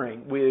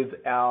partnering with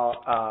our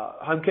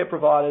home care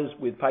providers,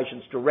 with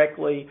patients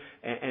directly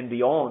and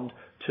beyond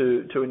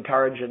to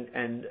encourage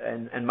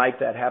and make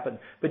that happen.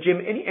 But Jim,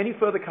 any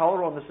further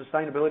colour on the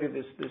sustainability of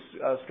this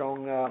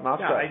strong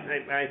mask?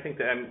 Yeah, I think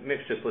that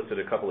Mick's just listed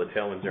a couple of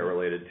tailwinds there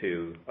related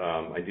to.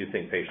 I do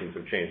think patients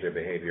have changed their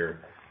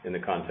behaviour in the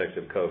context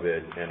of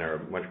COVID and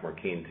are much more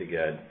keen to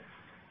get,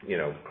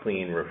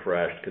 clean,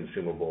 refreshed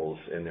consumables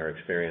in their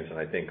experience. And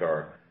I think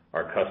our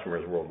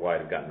customers worldwide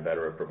have gotten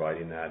better at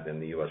providing that. In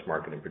the U.S.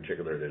 market in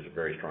particular, there's a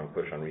very strong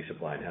push on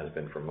resupply and has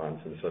been for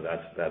months. And so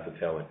that's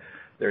a tailwind.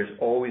 There's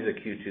always a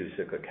Q2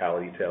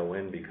 cyclicality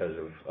tailwind because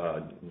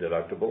of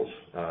deductibles.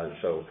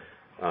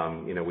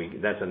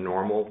 That's a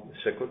normal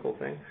cyclical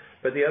thing.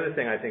 But the other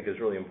thing I think is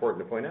really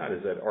important to point out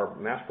is that our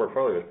mask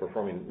portfolio is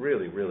performing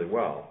really, really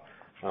well.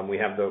 We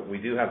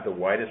do have the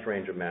widest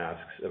range of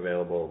masks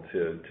available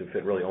to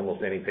fit really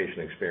almost any patient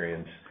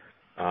experience.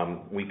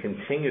 We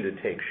continue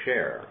to take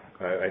share,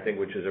 I think,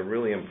 which is a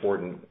really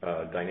important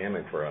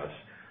dynamic for us.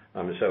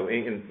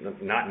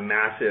 Not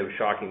massive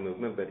shocking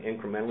movement, but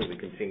incrementally we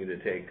continue to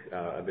take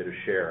a bit of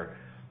share.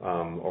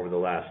 Over the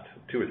last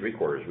 2 or 3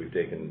 quarters, we've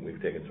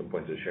taken some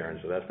points of share, and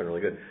so that's been really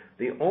good.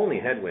 The only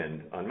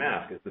headwind on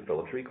mask is the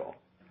Philips recall,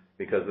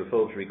 because the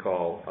Philips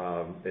recall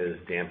is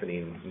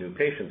dampening new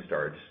patient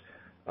starts.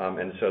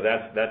 And so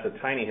that's a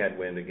tiny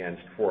headwind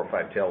against 4 or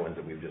 5 tailwinds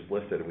that we've just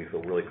listed, and we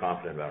feel really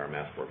confident about our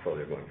mask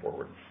portfolio going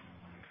forward.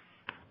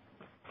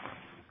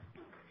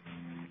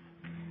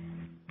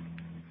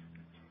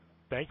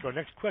 Thank you. Our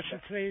next question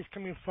today is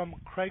coming from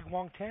Craig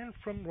Wong-Tan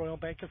from Royal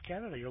Bank of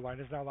Canada. Your line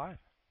is now live.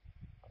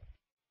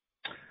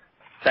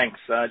 Thanks.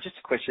 Just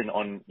a question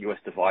on U.S.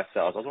 device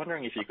sales. I was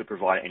wondering if you could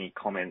provide any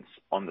comments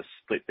on the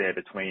split there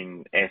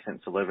between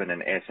AirSense 11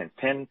 and AirSense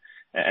 10,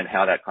 and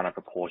how that kind of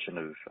proportion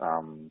of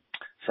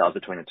sales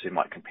between the two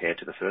might compare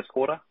to the first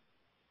quarter.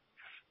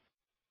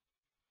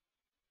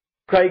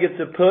 Craig, it's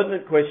a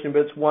pertinent question,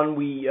 but it's one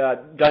we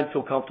don't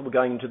feel comfortable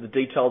going into the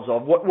details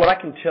of. What I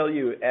can tell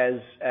you as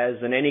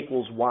an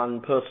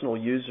N=1 personal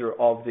user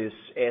of this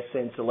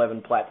AirSense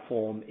 11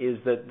 platform is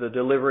that the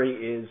delivery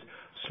is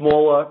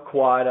smaller,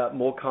 quieter,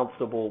 more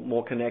comfortable,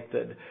 more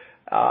connected.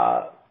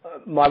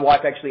 My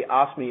wife actually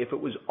asked me if it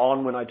was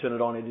on when I turn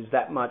it on. It is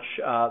that much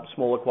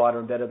smaller, quieter,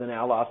 and better than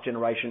our last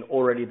generation,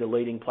 already the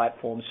leading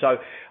platform. So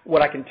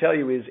what I can tell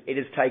you is it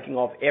is taking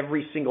off.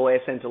 Every single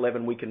AirSense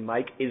 11 we can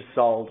make is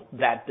sold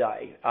that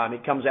day.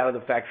 It comes out of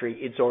the factory,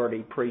 it's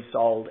already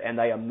pre-sold, and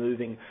they are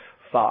moving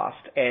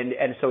fast. And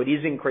so it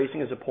is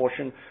increasing as a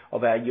portion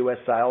of our US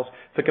sales.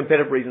 For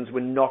competitive reasons,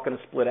 we're not going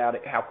to split out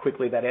how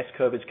quickly that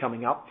S-curve is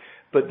coming up.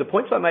 But the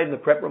points I made in the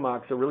prep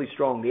remarks are really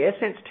strong. The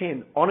AirSense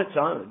 10 on its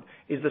own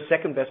is the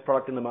second best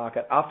product in the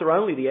market after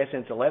only the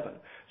AirSense 11.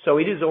 So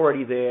it is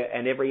already there,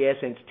 and every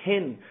AirSense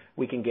 10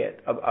 we can get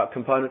a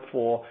component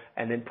for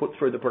and then put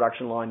through the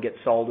production line gets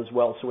sold as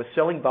well. So we're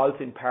selling both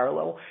in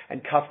parallel,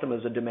 and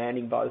customers are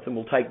demanding both, and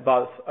we'll take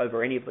both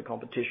over any of the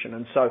competition.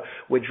 And so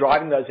we're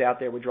driving those out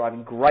there. We're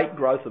driving great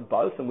growth of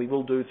both, and we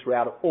will do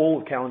throughout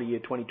all of calendar year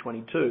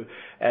 2022,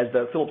 as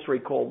the Philips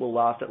recall will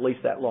last at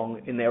least that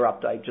long in their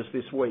update just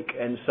this week.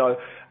 And so,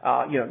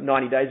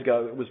 90 days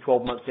ago, it was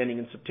 12 months ending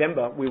in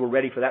September. We were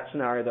ready for that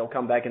scenario. They'll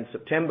come back in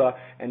September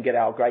and get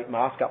our great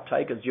mask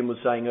uptake, as Jim was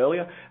saying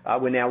earlier.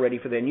 We're now ready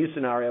for their new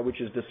scenario,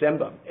 which is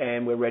December,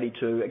 and we're ready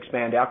to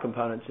expand our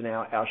components and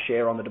our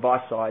share on the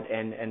device side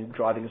and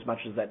driving as much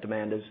of that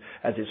demand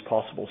as is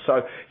possible.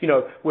 So,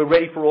 we're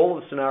ready for all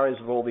of the scenarios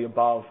of all the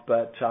above,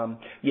 but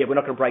we're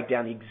not going to break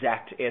down the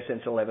exact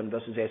AirSense 11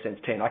 versus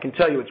AirSense 10. I can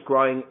tell you it's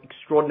growing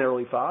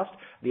extraordinarily fast.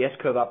 The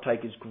S-curve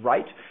uptake is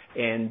great,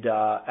 and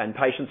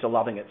patients are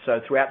loving it. So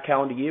throughout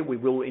calendar year, we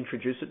will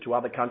introduce it to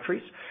other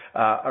countries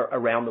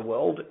around the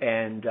world,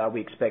 and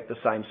we expect the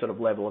same sort of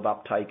level of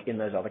uptake in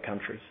those other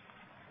countries.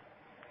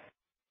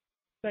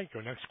 Thank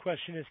you. Our next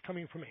question is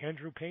coming from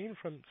Andrew Payne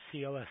from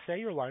CLSA.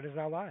 Your line is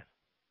now live.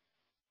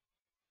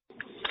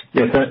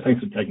 Yeah,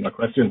 thanks for taking my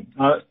question.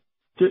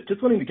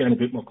 Just wanting to gain a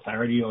bit more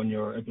clarity on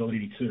your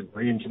ability to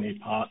re-engineer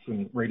parts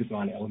and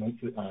redesign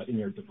elements in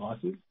your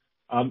devices.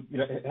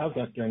 How's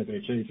that going to be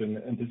achieved,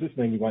 and does this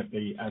mean you won't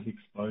be as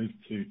exposed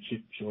to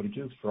chip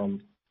shortages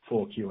from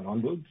 4Q and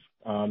onwards?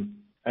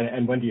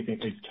 And when do you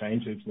think these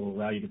changes will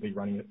allow you to be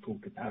running at full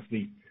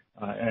capacity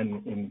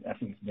and in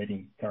essence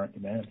meeting current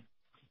demand?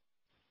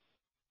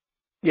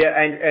 Yeah,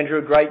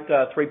 Andrew, great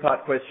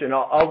three-part question.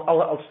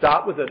 I'll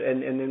start with it,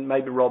 and then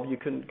maybe Rob, you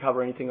can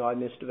cover anything I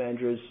missed of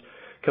Andrew's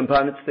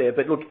components there.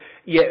 But look,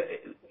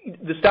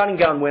 the starting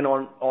gun went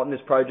on this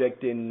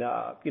project in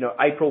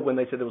April when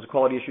they said there was a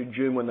quality issue,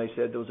 June when they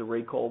said there was a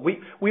recall.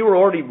 We were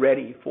already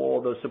ready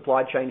for the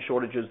supply chain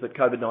shortages that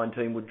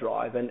COVID-19 would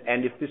drive, and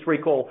if this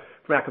recall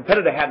from our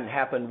competitor hadn't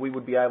happened, we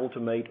would be able to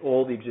meet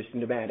all the existing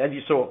demand. As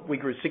you saw, we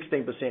grew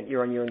 16%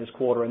 year on year in this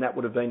quarter, and that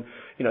would have been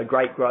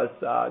great growth,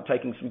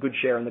 taking some good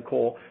share in the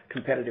core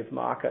competitive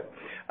market.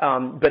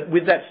 But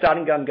with that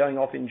starting gun going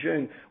off in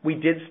June, we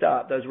did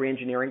start those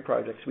re-engineering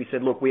projects. We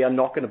said, look, we are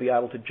not going to be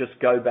able to just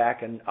go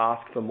back and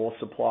ask for more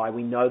supply.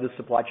 We know the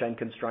supply chain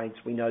constraints.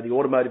 We know the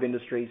automotive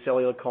industry,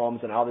 cellular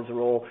comms, and others are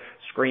all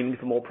screaming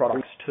for more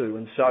products too.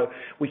 And so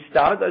we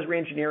started those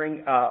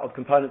re-engineering of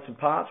components and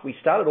parts. We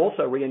started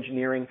also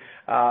re-engineering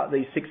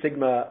these Six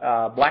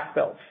Sigma black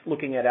belts,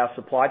 looking at our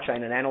supply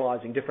chain and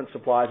analyzing different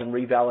suppliers and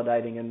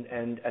revalidating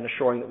and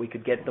assuring that we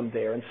could get them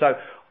there. And so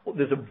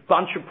there's a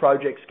bunch of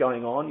projects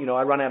going on.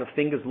 I run out of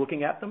fingers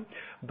looking at them,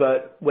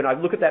 but when I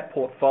look at that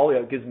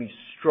portfolio, it gives me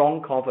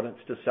strong confidence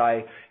to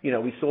say,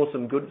 we saw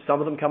some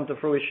of them come to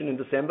fruition in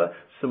December,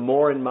 some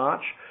more in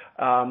March.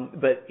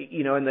 But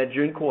in that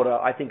June quarter,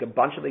 I think a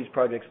bunch of these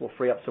projects will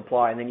free up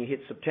supply, and then you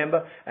hit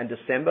September and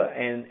December,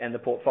 and the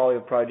portfolio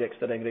of projects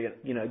that are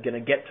going to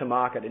get to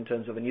market in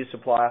terms of a new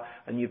supplier,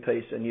 a new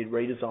piece, a new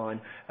redesign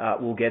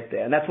will get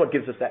there. And that's what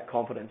gives us that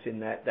confidence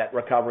in that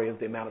recovery of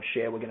the amount of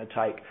share we're going to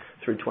take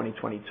through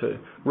 2022.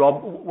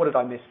 Rob, what did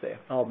I miss there?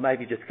 Oh,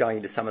 maybe just going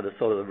into some of the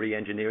sort of the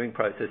re-engineering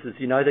processes.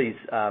 These,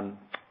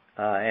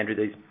 Andrew,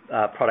 these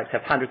products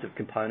have hundreds of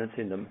components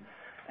in them,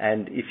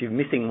 and if you're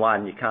missing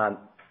one, you can't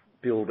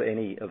build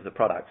any of the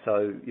products.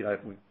 So,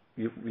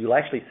 you'll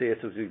actually see us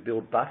as we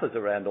build buffers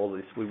around all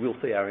this. We will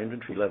see our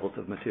inventory levels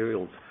of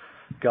materials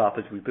go up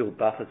as we build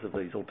buffers of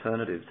these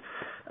alternatives.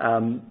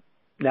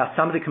 Now,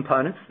 some of the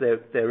components,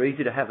 they're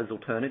easy to have as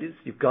alternatives.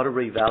 You've got to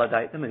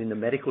revalidate them, and in the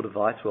medical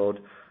device world,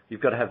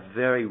 you've got to have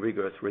very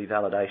rigorous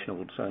revalidation of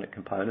alternate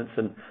components,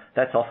 and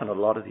that's often a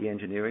lot of the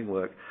engineering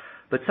work.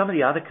 But some of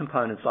the other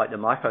components, like the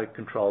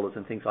microcontrollers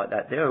and things like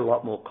that, they're a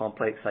lot more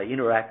complex. They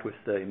interact with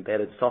the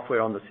embedded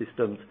software on the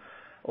systems,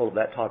 all of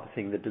that type of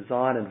thing. The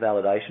design and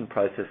validation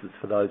processes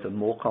for those are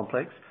more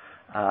complex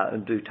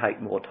and do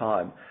take more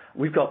time.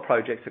 We've got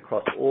projects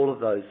across all of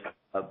those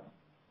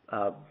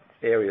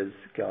areas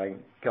going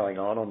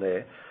on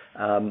there.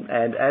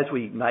 And as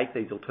we make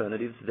these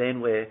alternatives,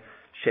 then we're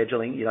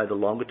scheduling, the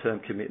longer term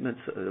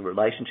commitments, the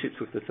relationships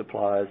with the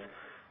suppliers,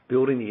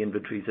 building the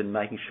inventories and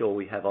making sure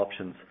we have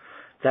options.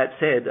 That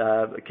said,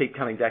 I keep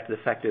coming back to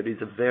the fact that it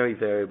is a very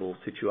variable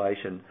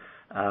situation.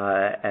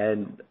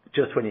 And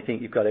just when you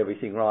think you've got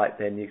everything right,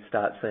 then you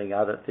start seeing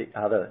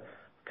other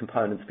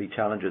components be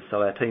challenges.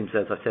 So our teams,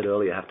 as I said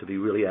earlier, have to be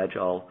really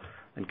agile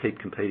and keep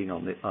competing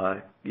on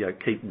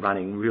keep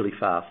running really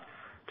fast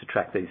to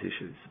track these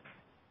issues.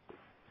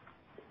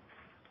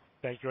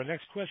 Thank you. Our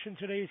next question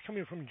today is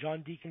coming from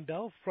John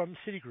Deakin-Bell from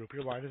Citigroup.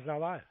 Your line is now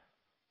live.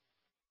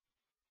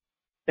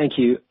 Thank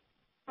you.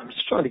 I'm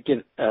just trying to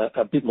get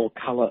a bit more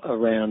color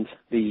around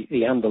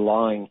the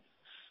underlying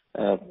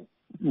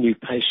new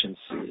patients,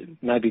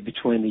 maybe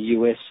between the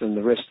US and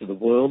the rest of the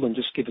world, and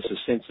just give us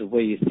a sense of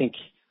where you think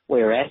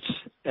we're at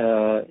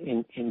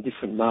in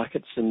different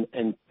markets,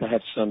 and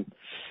perhaps some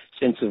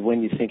sense of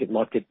when you think it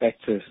might get back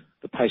to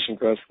the patient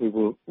growth we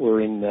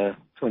were in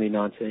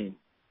 2019.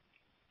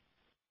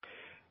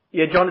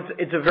 Yeah, John,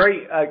 it's a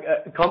very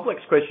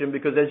complex question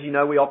because, as you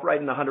know, we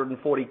operate in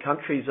 140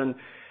 countries, and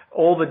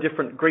all the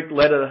different Greek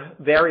letter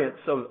variants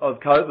of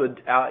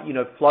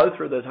COVID, flow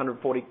through those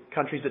 140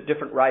 countries at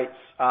different rates.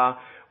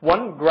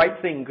 One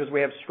great thing, because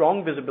we have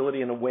strong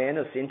visibility and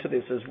awareness into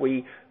this as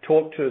we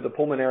talk to the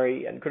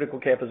pulmonary and critical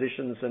care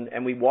physicians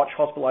and we watch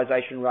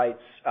hospitalization rates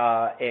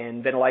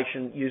and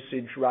ventilation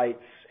usage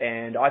rates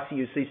and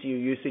ICU, CCU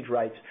usage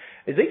rates,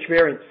 is each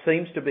variant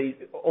seems to be,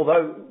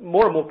 although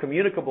more and more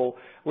communicable,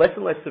 less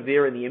and less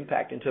severe in the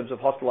impact in terms of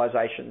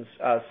hospitalizations,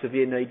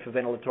 severe need for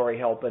ventilatory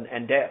help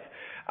and death.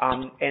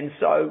 And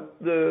so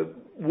the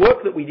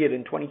work that we did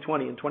in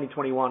 2020 and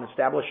 2021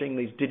 establishing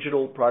these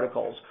digital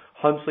protocols,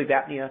 home sleep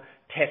apnea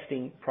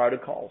testing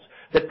protocols,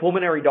 that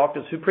pulmonary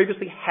doctors who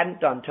previously hadn't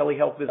done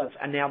telehealth visits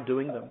are now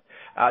doing them.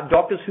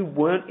 Doctors who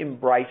weren't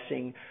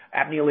embracing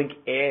ApneaLink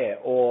Air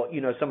or,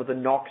 some of the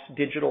Knox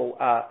digital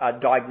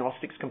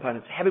diagnostics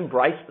components have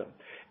embraced them.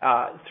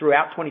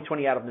 Throughout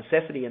 2020 out of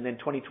necessity and then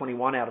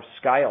 2021 out of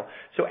scale.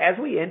 So as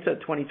we enter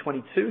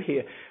 2022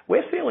 here,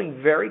 we're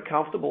feeling very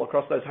comfortable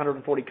across those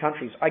 140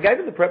 countries. I gave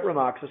in the prep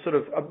remarks a sort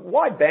of a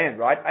wide band,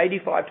 right?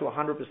 85 to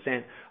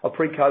 100% of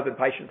pre-COVID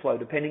patient flow,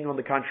 depending on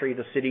the country,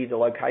 the city, the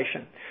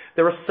location.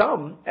 There are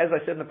some, as I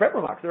said in the prep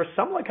remarks, there are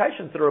some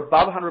locations that are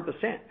above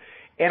 100%.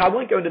 And I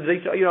won't go into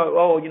detail,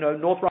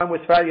 North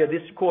Rhine-Westphalia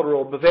this quarter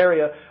or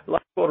Bavaria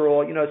last quarter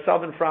or,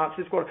 southern France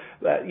this quarter,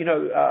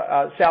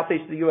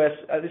 southeast of the US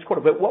this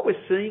quarter. But what we're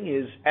seeing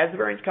is as the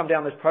variants come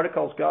down, those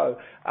protocols go,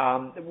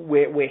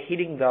 we're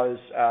hitting those,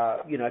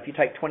 if you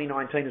take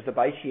 2019 as the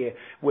base year,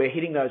 we're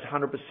hitting those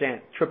 100%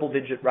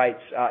 triple-digit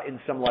rates in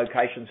some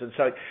locations. And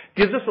so it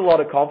gives us a lot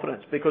of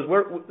confidence because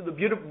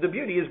the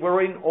beauty is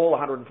we're in all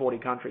 140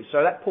 countries.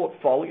 So that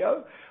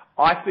portfolio,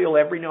 I feel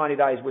every 90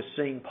 days we're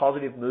seeing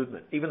positive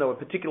movement, even though a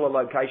particular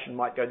location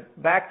might go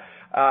back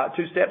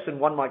 2 steps and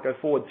one might go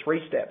forward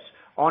 3 steps.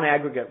 On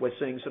aggregate, we're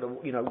seeing sort of,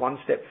 1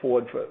 step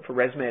forward for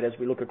ResMed as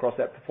we look across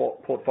that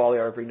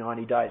portfolio every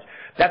 90 days.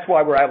 That's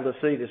why we're able to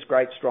see this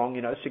great, strong,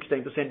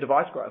 16%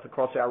 device growth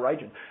across our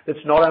region. That's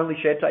not only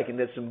share taking,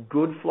 there's some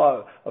good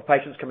flow of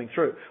patients coming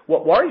through.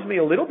 What worries me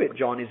a little bit,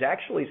 John, is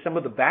actually some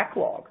of the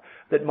backlog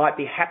that might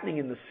be happening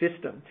in the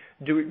system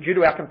due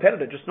to our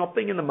competitor just not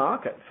being in the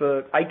market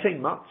for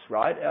 18 months,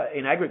 right,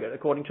 in aggregate,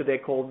 according to their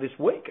call this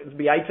week. It'll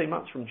be 18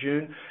 months from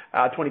June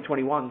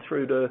 2021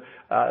 through to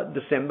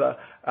December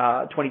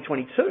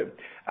 2022.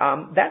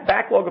 That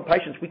backlog of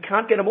patients, we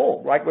can't get them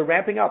all, right? We're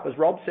ramping up, as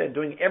Rob said,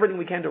 doing everything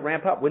we can to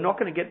ramp up. We're not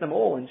going to get them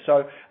all. And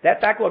so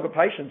that backlog of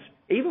patients,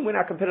 even when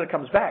our competitor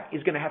comes back,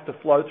 is going to have to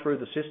flow through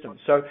the system.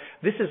 So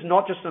this is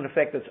not just an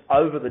effect that's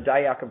over the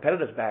day our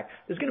competitor's back.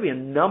 There's going to be a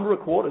number of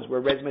quarters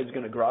where ResMed's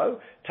going to grow,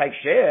 take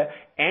share,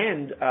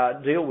 and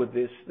deal with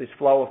this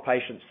flow of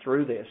patients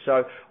through there.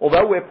 So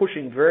although we're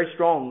pushing very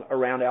strong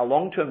around our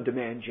long-term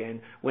demand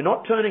gen, we're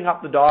not turning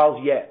up the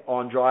dials yet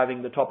on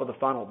driving the top of the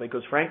funnel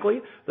because, frankly,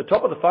 the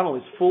top of the funnel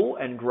is full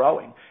and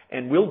growing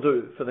and will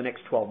do for the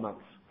next 12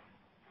 months.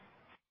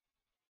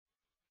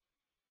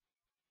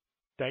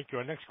 Thank you.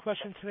 Our next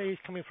question today is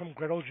coming from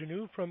Gretel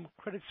Janu from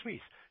Credit Suisse.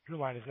 Your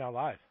line is now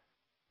live.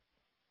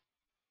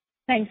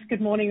 Thanks.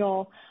 Good morning,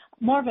 all.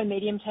 More of a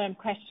medium-term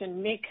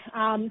question, Mick.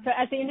 So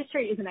as the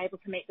industry isn't able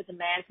to meet the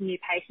demand for new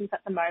patients at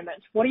the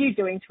moment, what are you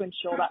doing to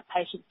ensure that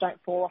patients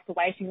don't fall off the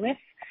waiting list?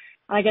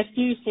 And I guess,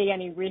 do you see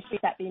any risk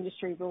that the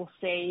industry will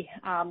see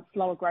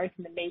slower growth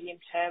in the medium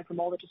term from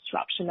all the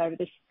disruption over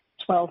this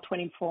 12,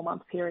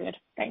 24-month period?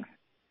 Thanks.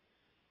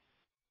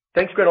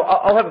 Thanks, Gretel.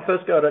 I'll have a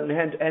first go at it and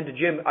hand to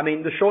Jim. I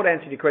mean, the short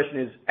answer to your question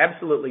is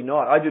absolutely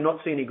not. I do not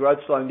see any growth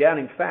slowing down.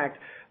 In fact,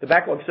 the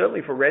backlog,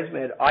 certainly for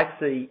ResMed, I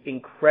see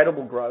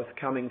incredible growth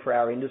coming for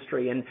our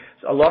industry. And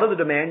a lot of the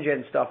demand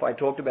gen stuff I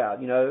talked about,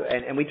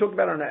 and we talked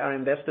about on our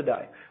Investor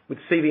Day with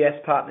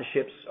CVS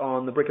partnerships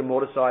on the brick and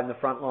mortar side in the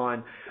front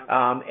line,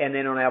 and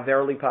then on our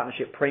Verily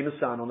partnership,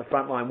 Primasun on the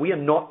front line. We are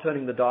not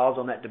turning the dials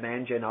on that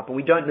demand gen up, and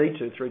we don't need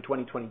to through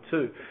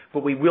 2022,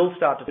 but we will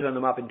start to turn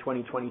them up in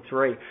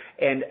 2023.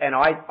 And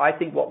I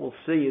think what we'll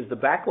see is the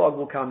backlog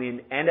will come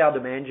in and our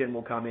demand gen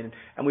will come in,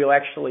 and we'll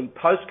actually,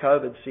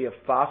 post-COVID, see a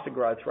faster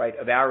growth rate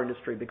of our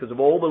industry because of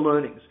all the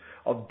learnings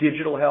of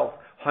digital health,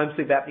 home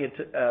sleep apnea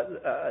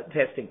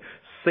testing,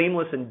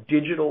 seamless and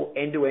digital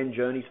end-to-end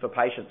journeys for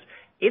patients.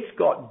 It's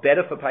got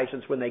better for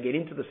patients when they get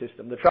into the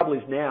system. The trouble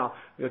is now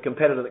we have a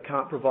competitor that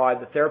can't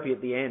provide the therapy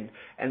at the end,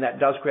 and that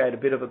does create a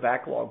bit of a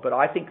backlog. But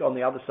I think on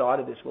the other side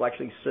of this, we'll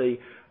actually see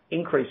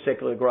increased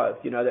secular growth.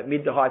 That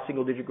mid to high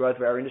single-digit growth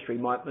of our industry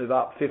might move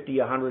up 50,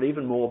 100,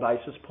 even more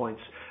basis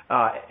points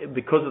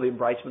because of the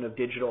embracement of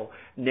digital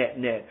net.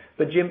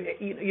 But Jim,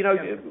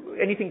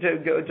 anything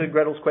to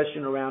Gretel's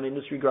question around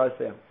industry growth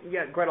there?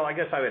 Yeah, Gretel, I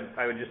guess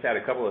I would just add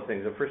a couple of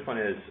things. The first one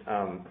is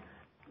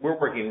we're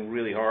working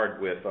really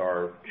hard with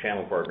our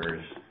channel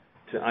partners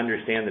to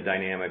understand the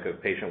dynamic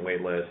of patient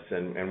wait lists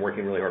and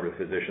working really hard with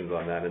physicians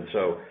on that. And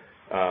so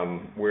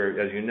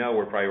as you know,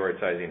 we're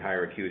prioritizing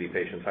higher acuity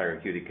patients, higher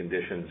acuity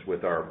conditions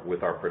with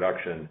our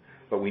production.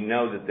 But we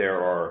know that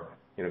there are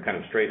kind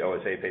of straight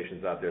OSA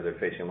patients out there that are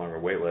facing longer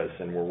wait lists,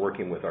 and we're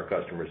working with our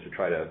customers to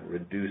try to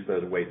reduce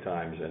those wait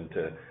times and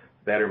to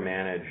better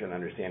manage an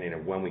understanding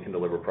of when we can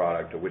deliver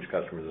product to which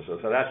customers.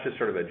 So that's just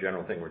sort of a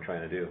general thing we're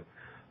trying to do.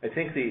 I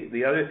think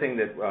the other thing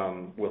that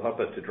will help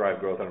us to drive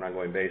growth on an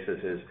ongoing basis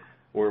is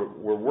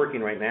we're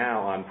working right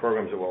now on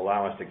programs that will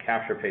allow us to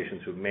capture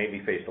patients who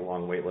maybe faced a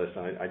long wait list.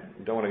 And I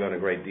don't want to go into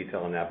great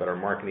detail on that, but our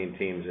marketing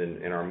teams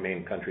in our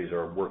main countries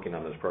are working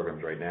on those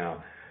programs right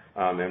now.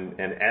 And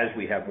as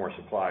we have more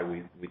supply,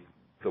 we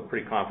feel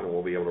pretty confident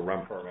we'll be able to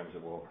run programs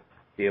that will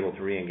be able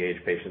to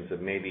re-engage patients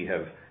that maybe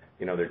have,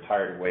 they're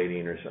tired of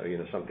waiting or so,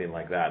 something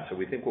like that. So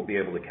we think we'll be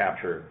able to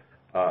capture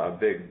a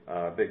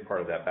big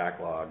part of that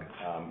backlog,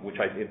 which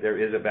I think there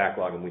is a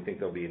backlog, and we think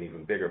there'll be an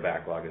even bigger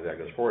backlog as that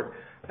goes forward.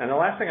 And the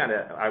last thing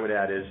I would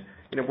add is,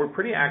 we're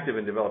pretty active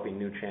in developing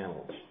new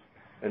channels,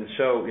 and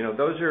so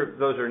those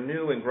are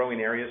new and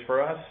growing areas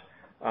for us.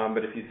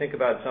 But if you think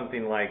about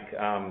something like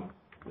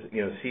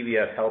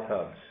CVS Health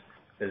Hubs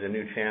is a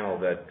new channel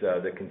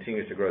that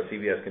continues to grow.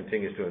 CVS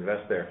continues to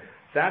invest there.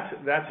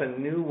 That's a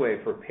new way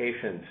for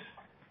patients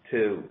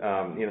to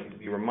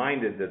be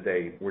reminded that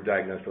they were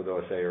diagnosed with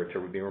OSA, or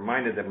to be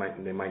reminded that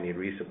they might need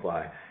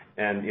resupply.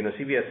 And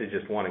CVS is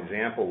just one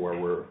example where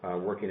we're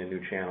working in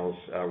new channels.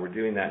 We're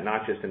doing that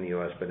not just in the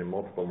U.S. but in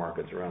multiple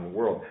markets around the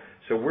world.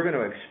 So we're going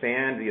to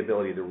expand the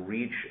ability to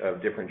reach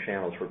of different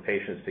channels for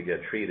patients to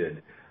get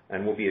treated,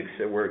 and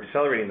we're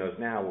accelerating those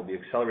now. We'll be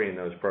accelerating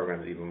those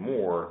programs even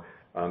more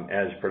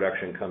as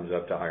production comes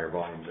up to higher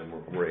volumes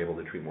and we're able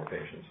to treat more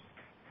patients.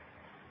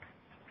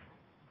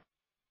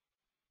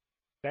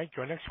 Thank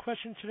you. Our next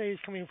question today is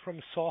coming from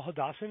Saul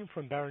Hadassin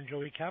from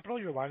Barrenjoey Capital.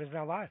 Your line is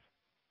now live.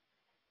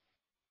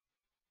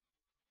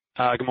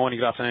 Good morning,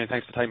 good afternoon.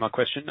 Thanks for taking my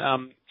question.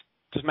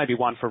 Just maybe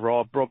one for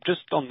Rob. Rob, just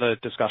on the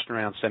discussion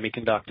around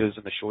semiconductors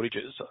and the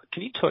shortages,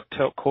 can you talk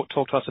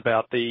to us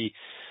about the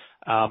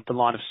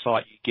line of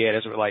sight you get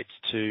as it relates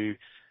to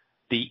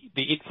the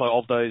inflow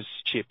of those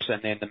chips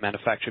and then the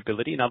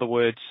manufacturability? In other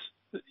words,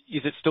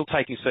 is it still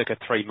taking circa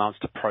 3 months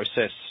to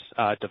process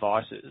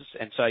devices?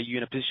 And so are you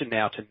in a position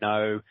now to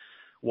know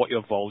what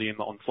your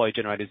volume on flow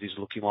generators is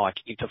looking like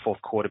into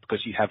fourth quarter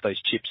because you have those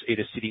chips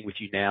either sitting with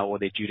you now or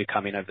they're due to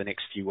come in over the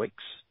next few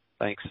weeks?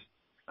 Thanks.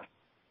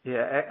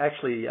 Yeah,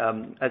 actually,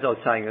 as I was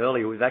saying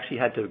earlier, we've actually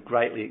had to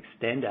greatly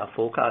extend our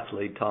forecast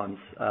lead times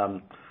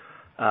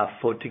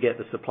to get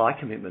the supply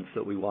commitments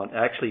that we want,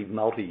 actually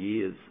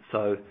multi-years.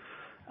 So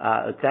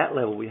at that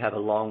level, we have a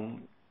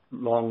long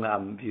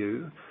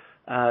view.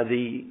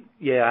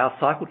 Our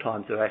cycle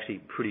times are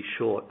actually pretty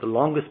short. The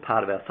longest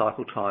part of our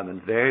cycle time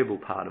and variable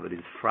part of it is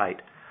freight.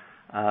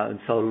 And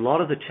so a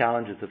lot of the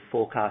challenges of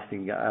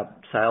forecasting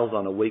sales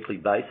on a weekly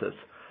basis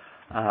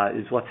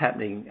is what's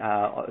happening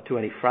to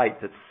any freight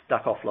that's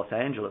stuck off Los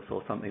Angeles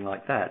or something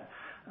like that.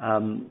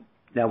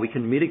 Now, we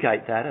can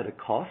mitigate that at a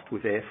cost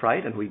with air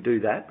freight, and we do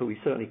that, but we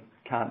certainly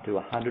can't do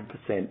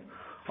 100%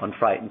 on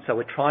freight. And so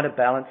we're trying to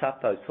balance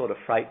up those sort of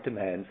freight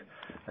demands,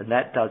 and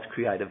that does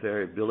create a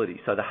variability.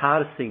 So the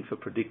hardest thing for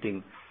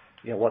predicting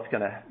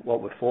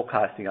what we're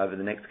forecasting over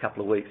the next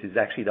couple of weeks is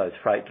actually those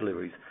freight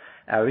deliveries.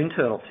 Our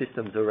internal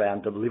systems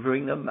around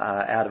delivering them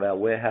out of our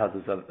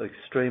warehouses are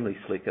extremely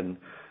slick and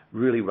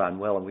really run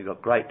well, and we've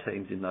got great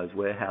teams in those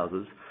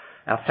warehouses.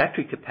 Our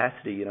factory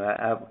capacity,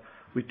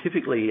 we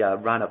typically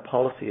run a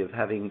policy of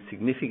having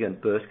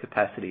significant burst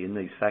capacity in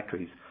these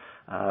factories.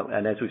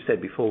 And as we've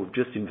said before, we've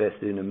just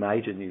invested in a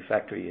major new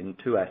factory in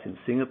Tuas in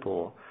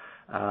Singapore,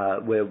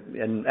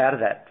 and out of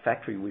that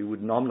factory we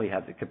would normally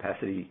have the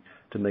capacity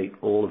to meet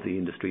all of the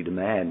industry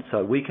demand.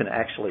 So we can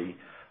actually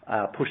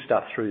push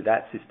stuff through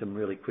that system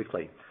really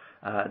quickly.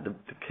 The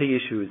key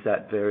issue is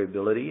that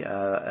variability,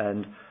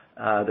 and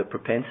the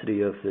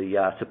propensity of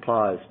the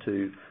suppliers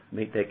to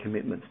meet their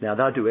commitments. Now,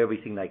 they'll do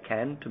everything they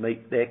can to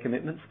meet their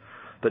commitments,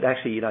 but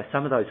actually,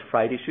 some of those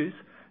freight issues,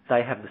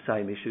 they have the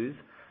same issues.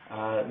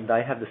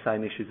 They have the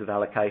same issues of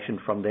allocation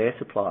from their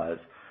suppliers.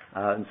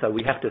 And so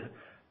we have to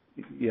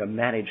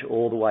manage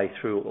all the way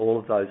through all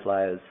of those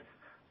layers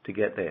to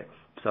get there.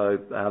 So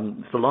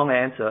it's a long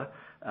answer,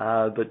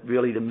 but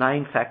really the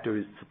main factor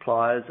is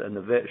suppliers, and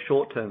the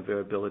short-term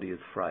variability is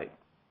freight.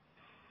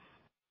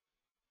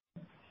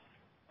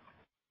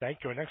 Thank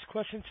you. Our next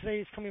question today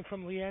is coming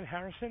from Leanne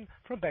Harrison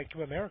from Bank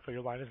of America.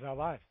 Your line is now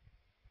live.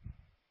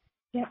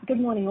 Yeah, good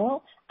morning,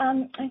 all.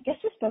 I guess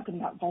we've spoken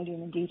about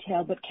volume in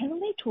detail, but can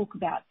we talk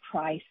about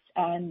price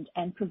and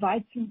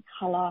provide some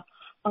colour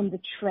on the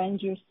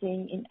trend you're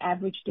seeing in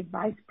average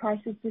device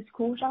prices this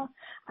quarter,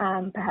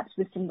 perhaps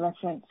with some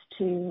reference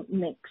to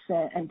mix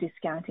and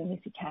discounting if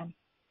you can?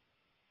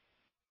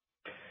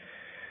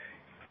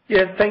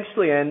 Yeah, thanks,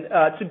 Leanne.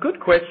 It's a good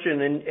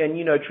question, and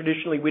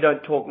traditionally we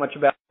don't talk much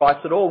about price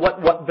at all.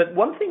 But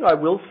one thing I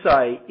will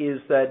say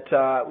is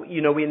that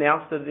we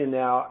announced it in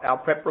our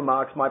prep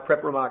remarks, my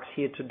prep remarks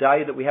here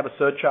today, that we have a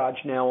surcharge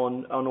now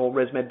on all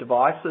ResMed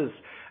devices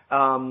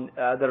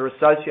that are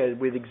associated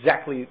with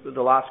exactly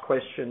the last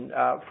question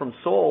from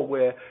Saul,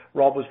 where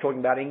Rob was talking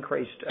about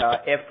increased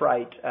air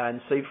freight and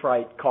sea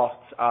freight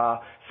costs.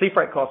 Sea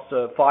freight costs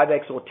are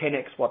 5x or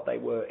 10x what they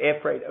were. Air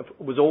freight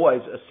was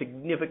always a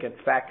significant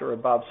factor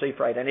above sea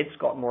freight, and it's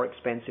got more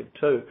expensive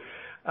too.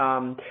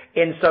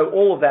 And so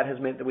all of that has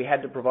meant that we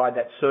had to provide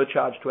that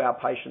surcharge to our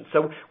patients.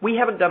 So we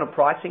haven't done a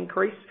price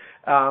increase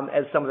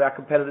as some of our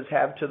competitors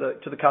have to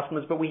the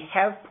customers, but we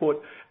have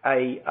put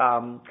a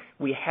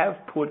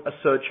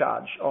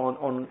surcharge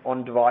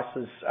on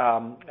devices,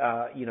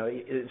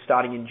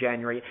 starting in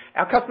January.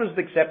 Our customers have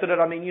accepted it.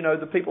 I mean,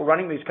 the people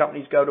running these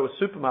companies go to a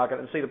supermarket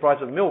and see the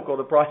price of milk or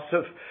the price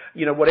of,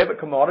 whatever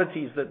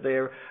commodities that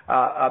they're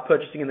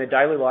purchasing in their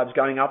daily lives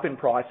going up in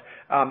price.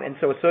 And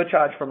so a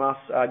surcharge from us,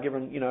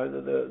 given,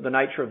 the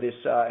nature of this,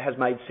 has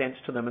made sense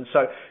to them. And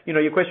so,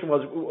 your question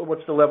was,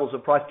 what's the levels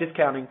of price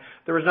discounting?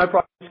 There is no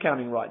price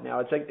discounting right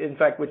now. In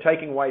fact, we're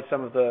taking away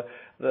some of the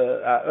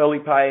early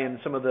pay and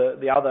some of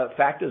the other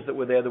factors that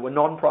were there that were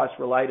non-price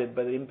related,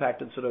 but it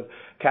impacted sort of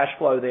cash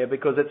flow there,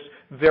 because it's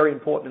very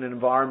important in an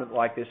environment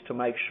like this to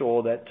make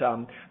sure that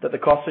the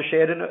costs are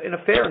shared in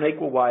a fair and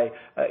equal way,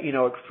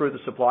 through the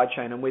supply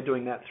chain, and we're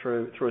doing that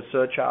through a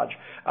surcharge.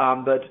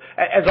 But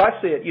as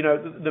I see it,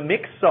 the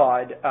mix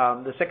side,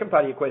 the second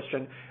part of your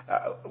question,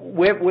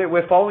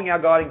 we're following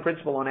our guiding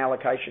principle on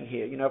allocation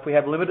here. If we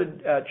have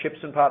limited chips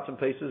and parts and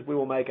pieces, we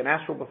will make an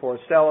Astral before a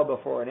Stellar,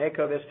 before an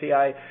AirCurve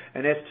STA,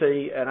 an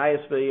ST, an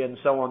ASV, and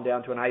so on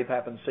down to an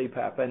APAP and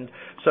CPAP. And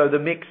so the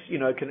mix,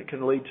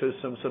 can lead to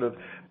some sort of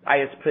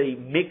ASP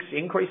mix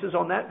increases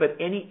on that, but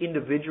any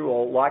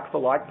individual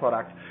like-for-like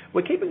product,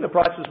 we're keeping the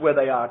prices where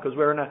they are because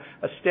we're in a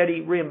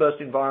steady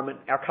reimbursed environment.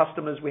 Our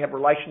customers, we have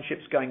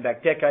relationships going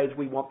back decades.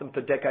 We want them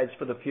for decades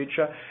for the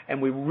future,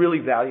 and we really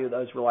value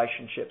those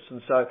relationships.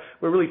 And so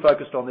we're really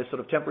focused on this sort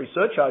of temporary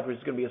surcharge, which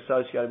is going to be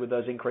associated with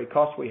those increased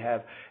costs we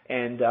have,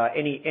 and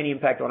any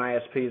impact on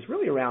ASP is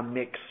really around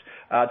mix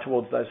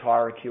towards those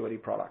higher acuity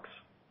products.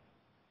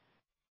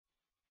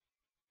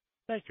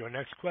 Thank you. Our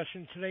next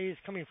question today is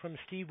coming from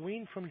Steve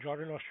Wheen from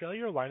Jarden,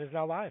 Australia. Your line is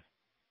now live.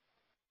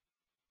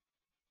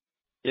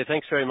 Yeah,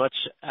 thanks very much.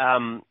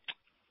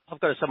 I've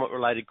got a somewhat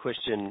related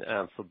question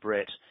for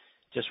Brett,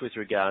 just with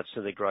regards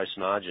to the gross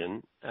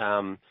margin.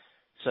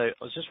 So I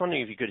was just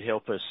wondering if you could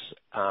help us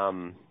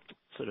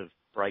sort of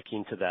break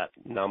into that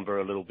number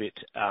a little bit,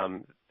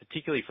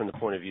 particularly from the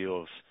point of view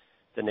of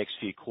the next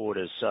few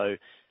quarters. So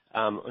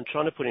I'm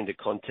trying to put into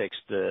context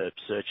the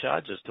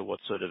surcharge as to what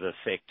sort of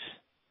effect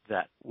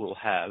that will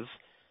have.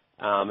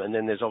 And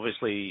then there's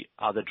obviously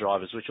other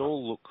drivers which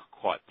all look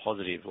quite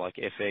positive, like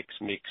FX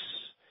mix,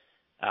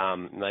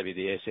 maybe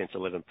the AirSense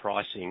 11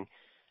 pricing.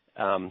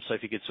 So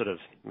if you could sort of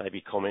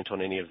maybe comment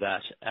on any of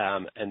that.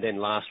 And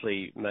then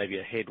lastly, maybe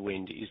a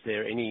headwind. Is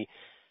there any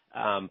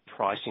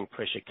pricing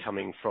pressure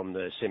coming from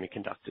the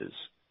semiconductors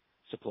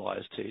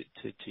suppliers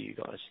to you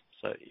guys?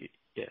 So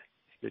yeah,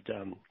 if you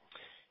could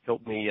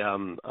help me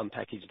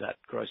unpackage that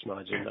gross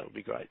margin, that would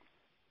be great.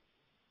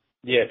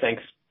 Yeah,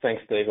 thanks,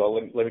 Steve.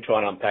 Let me try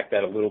and unpack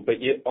that a little bit.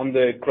 On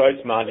the gross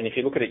margin, if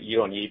you look at it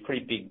year on year,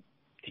 pretty big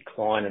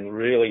decline, and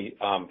really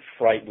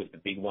freight was the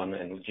big one,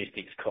 and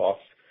logistics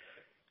costs.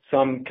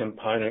 Some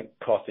component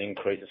cost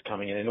increases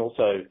coming in, and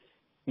also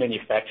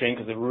manufacturing,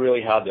 because it's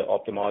really hard to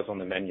optimize on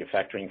the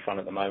manufacturing front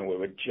at the moment, where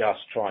we're just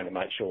trying to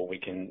make sure we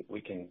can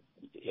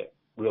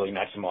really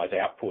maximize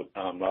output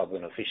rather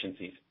than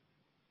efficiencies.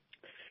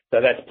 So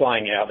that's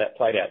playing out. That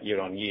played out year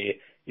on year.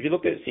 If you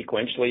look at it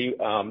sequentially,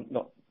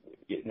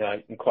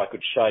 in quite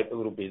good shape, a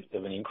little bit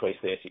of an increase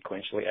there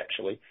sequentially,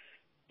 actually.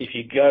 If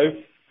you go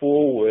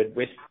forward,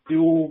 we're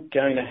still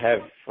going to have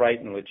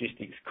freight and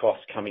logistics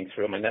costs coming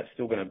through. I mean, that's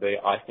still going to be,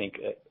 I think,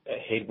 a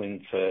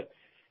headwind for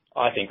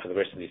the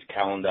rest of this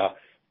calendar.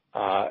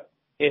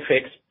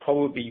 FX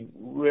probably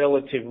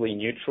relatively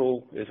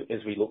neutral as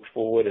we look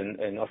forward,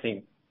 and I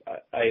think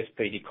ASP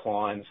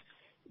declines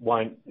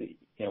won't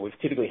we've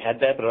typically had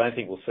that, but I don't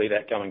think we'll see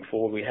that going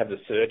forward. We have the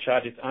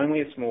surcharge. It's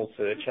only a small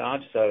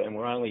surcharge, and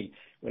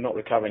we're not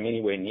recovering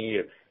anywhere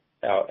near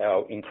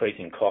our increase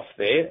in costs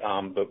there.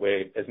 But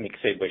as Mick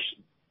said,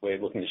 we're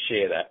looking to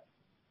share that.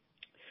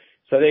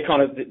 So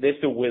they're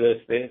still with us.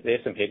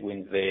 There's some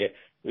headwinds there.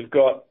 We've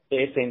got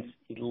AirSense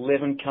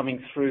 11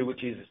 coming through,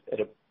 which is at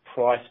a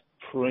price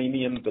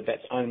premium, but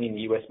that's only in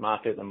the US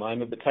market at the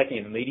moment. But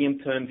taking a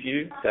medium-term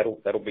view,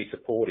 that'll be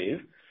supportive.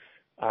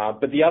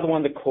 But the other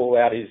one to call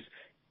out is,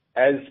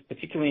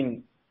 particularly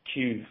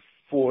in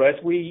Q4,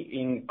 as we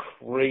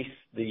increase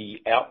the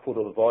output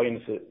or the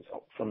volumes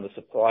from the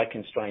supply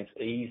constraints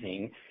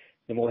easing,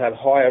 then we'll have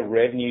higher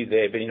revenue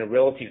there, but in a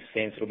relative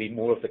sense, it'll be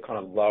more of the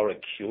kind of lower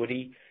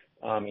acuity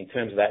in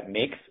terms of that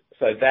mix.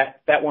 So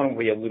that one will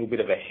be a little bit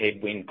of a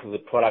headwind because the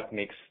product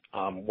mix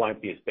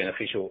won't be as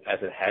beneficial as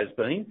it has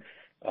been.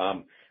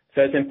 So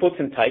there's some puts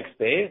and takes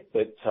there,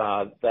 but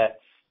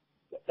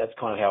that's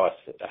kind of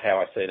how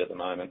I see it at the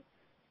moment.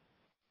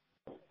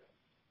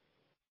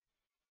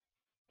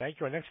 Thank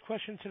you. Our next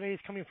question today is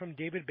coming from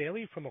David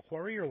Bailey from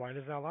Macquarie. Your line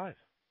is now live.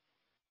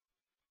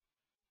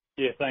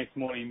 Yeah, thanks.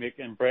 Morning,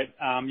 Mick and Brett.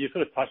 You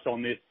sort of touched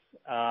on this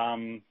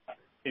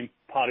in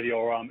part of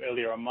your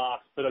earlier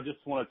remarks, but I just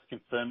wanted to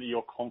confirm that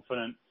you're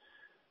confident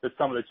that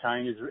some of the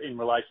changes in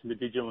relation to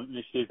digital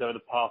initiatives over the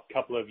past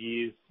couple of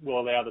years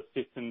will allow the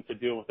system to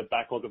deal with the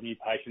backlog of new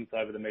patients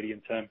over the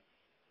medium term.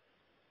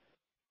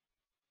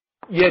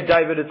 Yeah,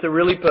 David, it's a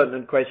really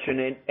pertinent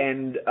question,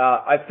 and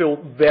I feel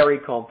very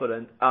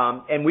confident.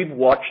 And we've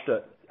watched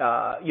it.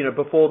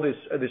 Before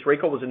this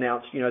recall was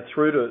announced,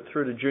 through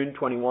to June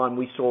 21,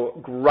 we saw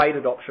great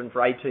adoption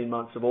for 18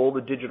 months of all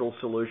the digital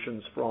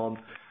solutions, from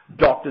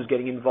doctors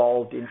getting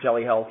involved in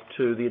telehealth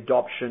to the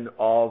adoption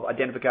of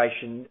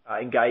identification,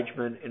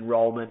 engagement,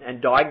 enrollment,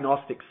 and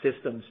diagnostic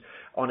systems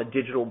on a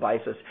digital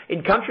basis.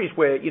 In countries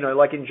where,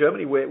 like in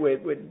Germany, where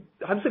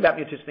home sleep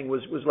apnea testing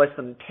was less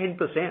than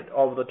 10%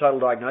 of the total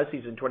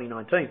diagnoses in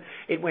 2019,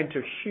 it went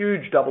to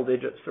huge double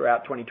digits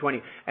throughout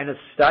 2020 and has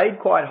stayed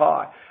quite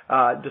high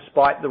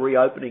despite the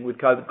reopening with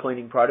COVID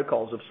cleaning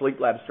protocols of sleep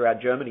labs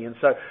throughout Germany. And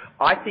so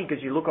I think as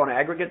you look on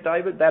aggregate,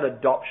 David, that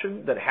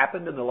adoption that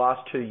happened in the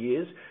last 2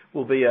 years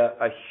will be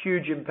a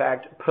huge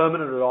impact,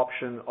 permanent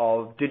adoption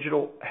of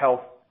digital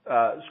health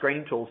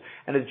screening tools.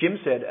 And as Jim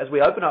said, as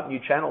we open up new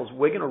channels,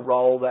 we're going to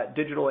roll that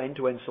digital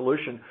end-to-end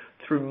solution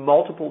through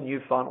multiple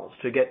new funnels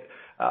to get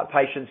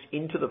patients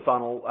into the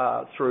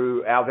funnel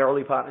through our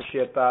Verily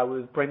partnership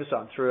with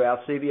Primasun, through our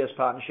CVS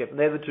partnership. And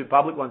they're the two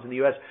public ones in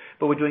the US.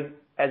 But we're doing,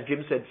 as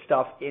Jim said,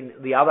 stuff in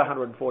the other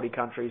 140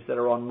 countries that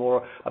are on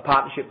more a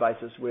partnership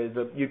basis with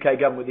the UK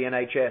government, with the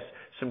NHS.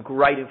 Some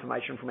great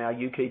information from our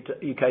UK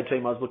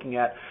team I was looking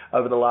at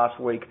over the last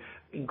week.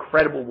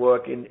 Incredible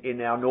work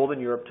in our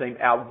Northern Europe team,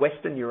 our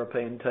Western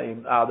European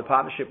team, the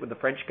partnership with the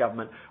French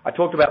government. I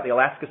talked about the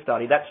Alaska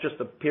study. That's just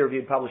the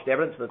peer-reviewed published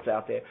evidence that's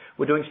out there.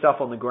 We're doing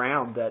stuff on the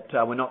ground that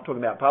we're not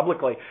talking about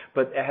publicly,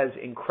 but it has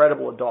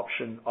incredible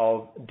adoption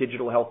of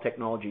digital health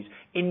technologies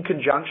in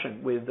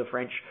conjunction with the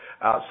French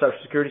social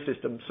security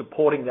system,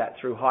 supporting that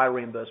through higher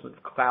reimbursement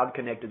for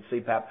cloud-connected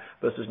CPAP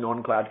versus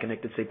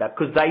non-cloud-connected CPAP,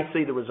 because they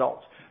see the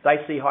results. They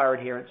see higher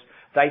adherence.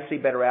 They see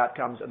better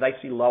outcomes, and they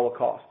see lower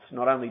costs.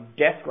 Not only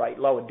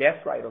lower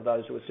death rate of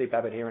those who are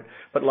CPAP adherent,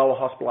 but lower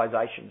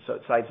hospitalisation. So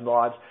it saves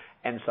lives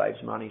and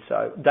saves money.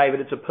 So,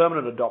 David, it's a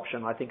permanent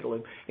adoption. I think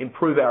it'll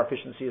improve our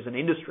efficiency as an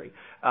industry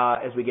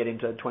as we get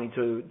into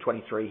 22,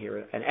 23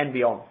 here and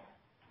beyond.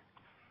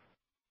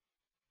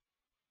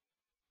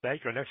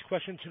 Thank you. Our next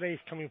question today is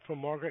coming from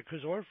Margaret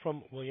Kaczor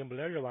from William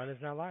Blair. Your line is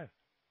now live.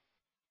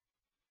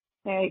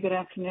 Hey, good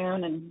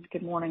afternoon and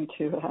good morning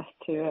to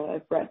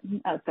Brett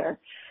out there.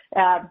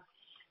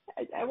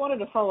 I wanted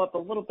to follow up a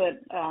little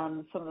bit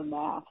on some of the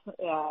math,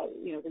 that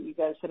you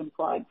guys had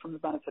implied from the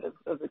benefit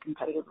of the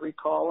competitive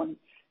recall. And,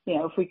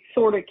 if we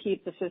sort of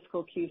keep the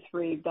fiscal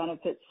Q3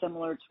 benefits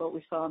similar to what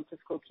we saw in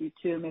fiscal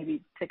Q2,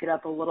 maybe pick it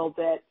up a little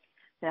bit,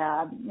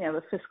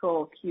 the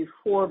fiscal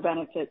Q4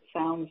 benefit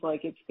sounds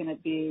like it's going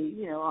to be,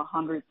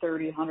 $130,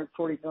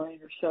 $140 million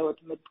or so at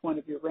the midpoint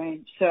of your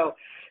range. So,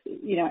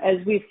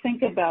 as we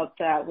think about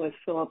that with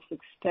Philips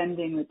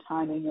extending the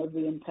timing of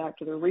the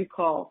impact of the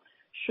recall,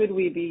 should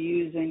we be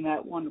using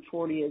that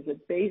 140 as a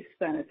base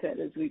benefit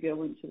as we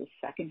go into the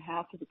second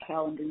half of the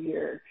calendar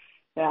year,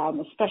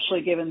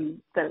 especially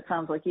given that it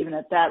sounds like even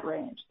at that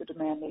range, the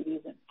demand maybe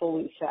isn't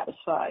fully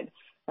satisfied,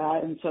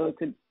 and so it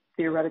could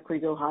theoretically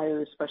go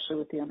higher, especially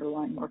with the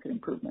underlying market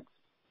improvements.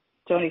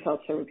 So any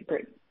thoughts there would be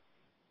great.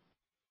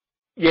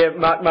 Yeah,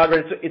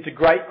 Margaret, it's a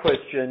great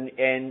question,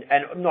 and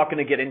I'm not going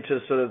to get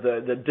into sort of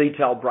the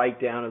detailed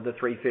breakdown of the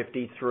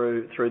 350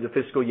 through the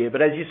fiscal year.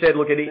 But as you said,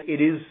 look,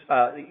 it is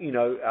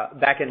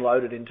back-end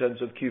loaded in terms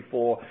of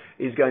Q4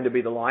 is going to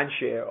be the lion's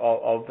share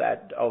of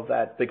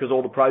that because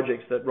all the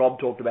projects that Rob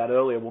talked about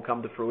earlier will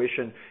come to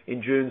fruition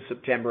in June,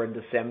 September, and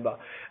December.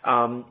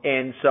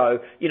 And so,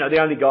 the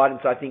only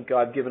guidance I think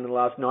I've given in the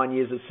last 9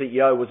 years as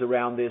CEO was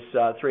around this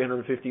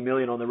 $350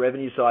 million on the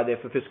revenue side there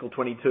for fiscal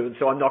 22, and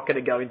so I'm not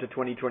going to go into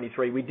 2023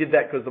 2023. We did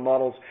that because the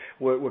models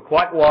were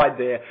quite wide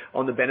there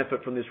on the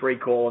benefit from this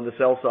recall on the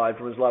sell side,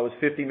 from as low as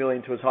 50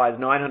 million to as high as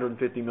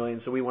 950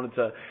 million. So we wanted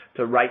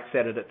to rate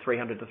set it at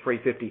 300 to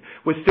 350.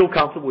 We're still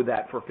comfortable with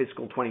that for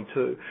fiscal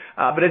 22.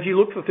 But as you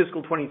look for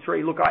fiscal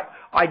 23, look,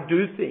 I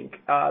do think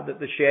that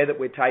the share that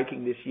we're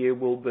taking this year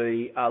will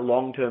be a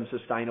long-term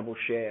sustainable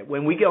share.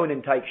 When we go in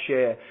and take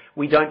share,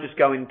 we don't just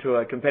go into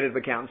a competitive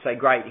account and say,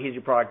 great, here's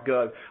your product,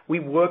 go. We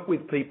work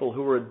with people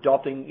who are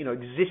adopting,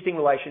 existing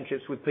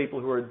relationships with people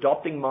who are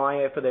adopting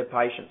myAir for their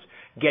patients,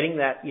 getting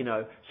that,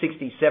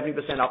 60,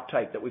 70%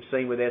 uptake that we've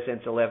seen with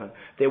AirSense 11.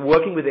 They're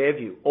working with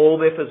AirView. All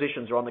their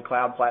physicians are on the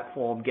cloud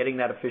platform, getting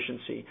that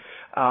efficiency.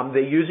 They're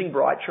using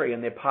Brightree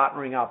and they're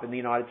partnering up in the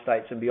United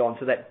States and beyond.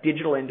 So that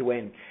digital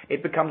end-to-end,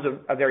 it becomes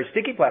a very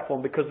sticky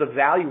platform because the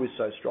value is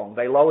so strong.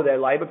 They lower their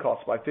labor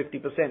costs by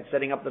 50%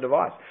 setting up the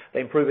device.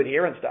 They improve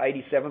adherence to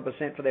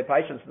 87% for their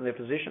patients and their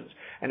physicians,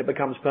 and it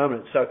becomes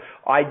permanent. So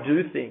I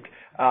do think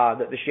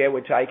that the share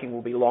we're taking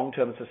will be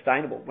long-term and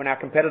sustainable. When our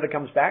competitor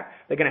comes back,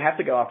 they're going to have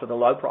to go after the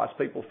low-price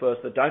people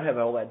first that don't have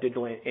all that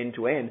digital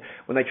end-to-end.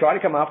 When they try to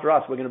come after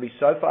us, we're going to be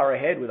so far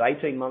ahead with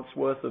 18 months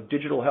worth of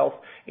digital health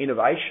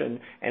innovation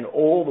and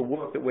all the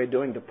work that we're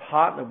doing to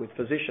partner with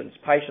physicians,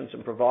 patients,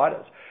 and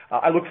providers.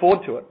 I look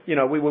forward to it.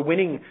 We were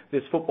winning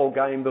this football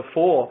game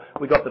before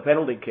we got the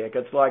penalty kick.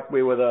 It's like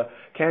we were the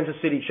Kansas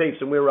City Chiefs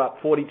and we were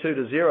up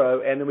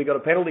 42-0, and then we got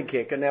a penalty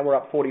kick, and now we're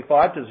up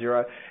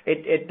 45-0.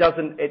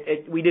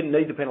 We didn't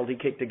need the penalty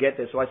kick to get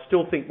there, so I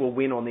still think we'll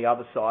win on the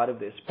other side of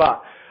this.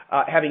 But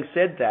having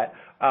said that,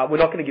 we're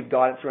not going to give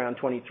guidance around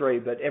 23,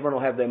 but everyone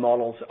will have their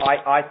models.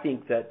 I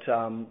think that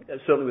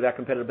certainly with our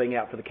competitor being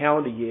out for the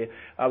calendar year,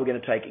 we're going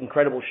to take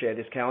incredible share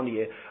this calendar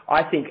year.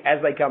 I think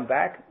as they come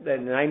back, the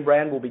name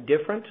brand will be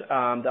different.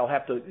 They'll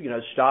have to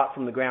start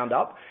from the ground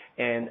up,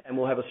 and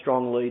we'll have a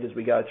strong lead as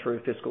we go through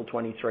fiscal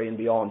 23 and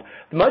beyond.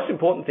 The most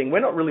important thing, we're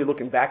not really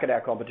looking back at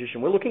our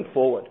competition. We're looking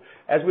forward.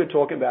 As we're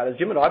talking about, as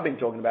Jim and I have been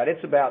talking about,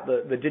 it's about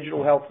the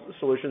digital health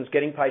solutions,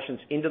 getting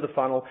patients into the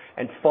funnel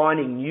and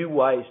finding new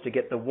ways to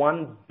get the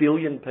 1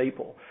 billion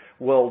people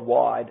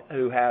worldwide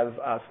who have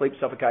sleep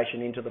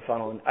suffocation into the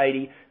funnel, and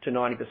 80 to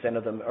 90%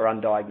 of them are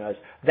undiagnosed.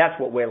 That's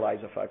what we're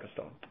laser focused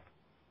on.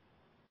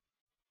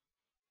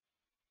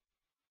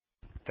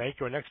 Thank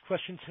you. Our next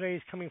question today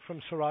is coming from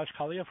Suraj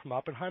Kalia from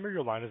Oppenheimer.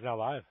 Your line is now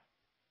live.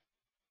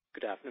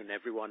 Good afternoon,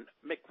 everyone.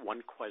 Mick,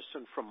 one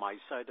question from my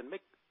side. And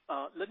Mick,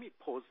 let me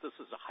pose this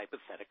as a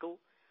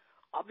hypothetical.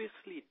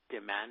 Obviously,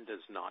 demand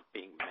is not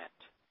being met,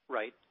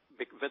 right?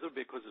 Whether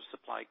because of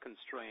supply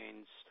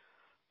constraints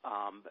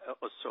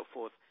or so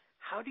forth.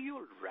 How do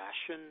you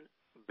ration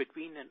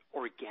between an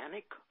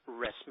organic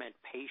ResMed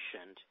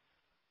patient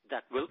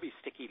that will be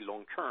sticky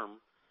long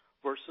term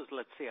versus,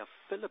 let's say, a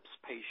Philips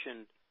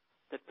patient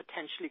that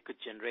potentially could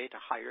generate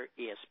a higher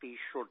ASP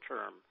short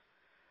term?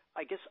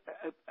 I guess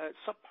a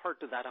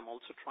sub-part to that I'm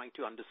also trying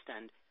to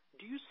understand,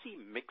 do you see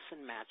mix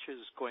and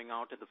matches going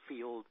out in the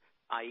field,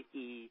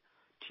 i.e.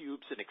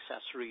 tubes and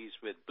accessories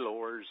with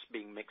blowers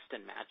being mixed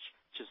and matched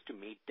just to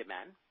meet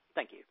demand?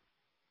 Thank you.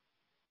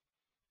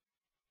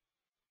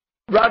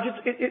 Raj,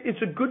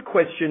 it's a good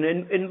question,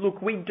 and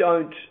look, we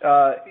don't,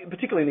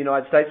 particularly in the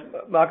United States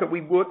market,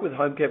 we work with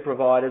home care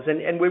providers,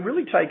 and we're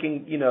really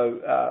taking,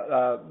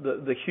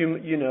 the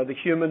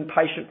human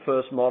patient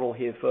first model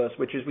here first,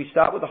 which is we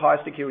start with the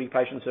highest acuity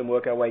patients and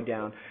work our way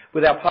down.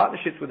 With our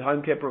partnerships with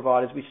home care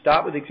providers, we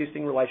start with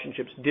existing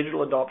relationships,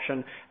 digital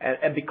adoption,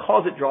 and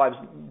because it drives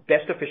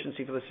best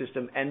efficiency for the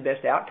system and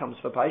best outcomes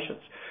for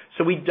patients.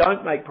 So we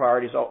don't make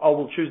priorities.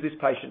 We'll choose this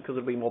patient because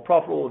it'll be more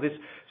profitable, or this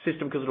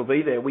system because it'll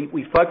be there.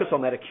 We focus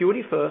on that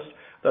acuity first,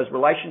 those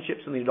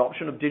relationships and the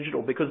adoption of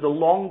digital, because the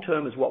long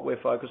term is what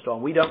we're focused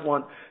on. We don't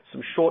want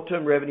some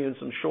short-term revenue and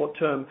some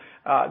short-term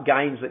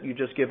gains that you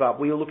just give up.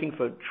 We are looking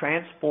for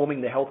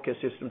transforming the healthcare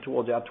system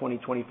towards our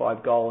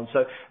 2025 goal, and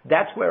so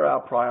that's where our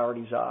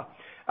priorities are.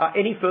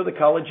 Any further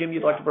color, Jim,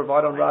 you'd like to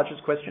provide on Raj's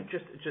question?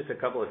 Just a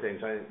couple of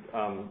things.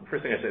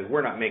 First thing I said is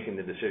we're not making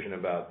the decision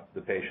about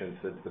the patients.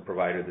 It's the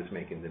provider that's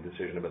making the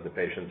decision about the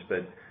patients,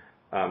 but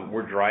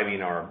we're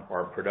driving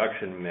our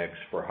production mix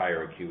for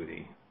higher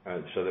acuity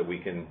so that we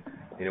can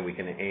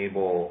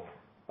enable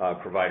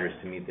providers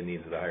to meet the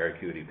needs of the higher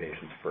acuity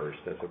patients first.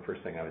 That's the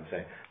first thing I would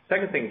say.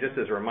 Second thing, just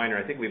as a reminder,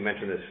 I think we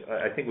mentioned this.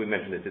 I think we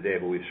mentioned it today,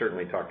 but we've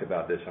certainly talked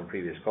about this on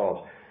previous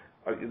calls.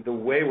 The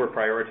way we're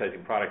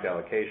prioritizing product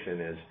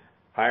allocation is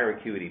higher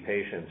acuity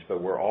patients,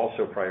 but we're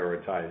also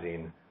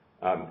prioritizing,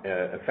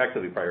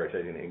 effectively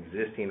prioritizing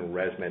existing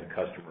ResMed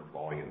customer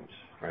volumes,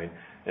 right?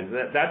 And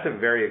that's a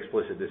very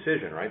explicit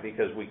decision, right?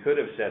 Because we could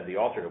have said the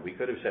alternate. We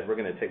could have said we're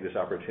going to take this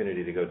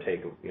opportunity to go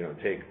take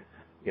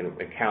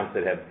accounts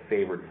that have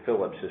favored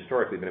Philips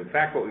historically. But in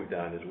fact, what we've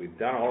done is we've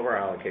done all of our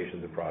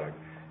allocations of product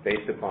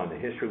based upon the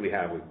history we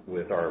have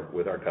with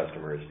our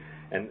customers.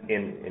 And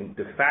in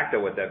de facto,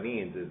 what that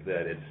means is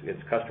that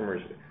it's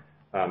customers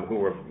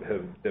who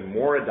have been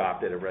more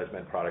adopted of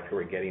ResMed product who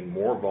are getting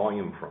more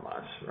volume from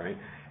us, right?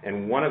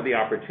 And one of the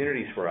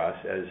opportunities for us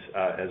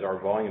as our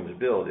volumes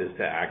build is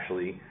to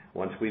actually,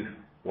 once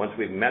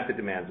we've met the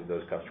demands of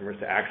those customers,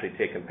 to actually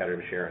take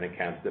competitive share in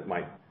accounts that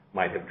might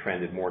might have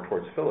trended more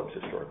towards Philips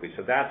historically.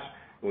 So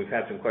we've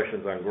had some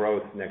questions on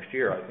growth next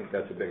year. I think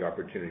that's a big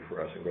opportunity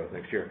for us in growth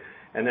next year.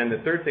 And then the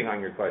third thing on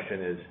your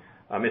question is,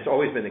 it's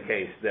always been the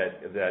case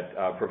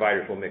that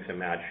providers will mix and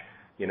match,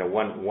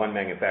 one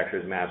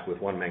manufacturer's mask with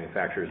one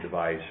manufacturer's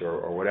device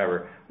or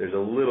whatever. There's a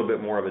little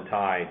bit more of a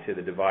tie to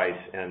the device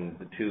and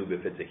the tube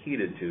if it's a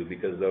heated tube,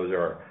 because those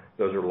are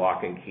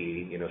lock and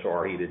key. So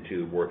our heated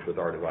tube works with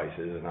our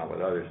devices and not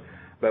with others.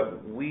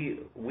 But we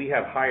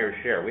have higher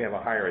share. We have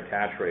a higher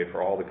attach rate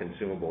for all the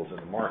consumables in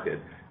the market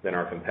than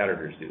our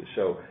competitors do.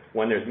 So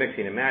when there's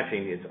mixing and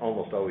matching, it's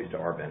almost always to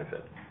our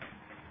benefit.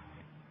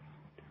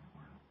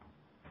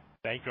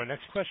 Thank you. Our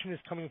next question is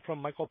coming from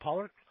Michael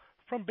Polark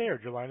from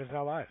Baird. Your line is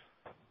now live.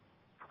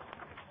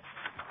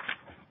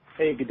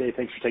 Hey, good day.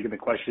 Thanks for taking the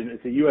question.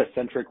 It's a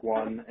U.S.-centric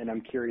one, and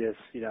I'm curious,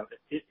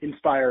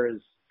 Inspire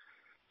is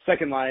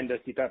second line to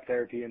CPAP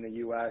therapy in the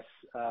U.S.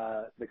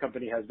 The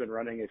company has been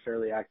running a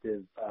fairly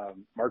active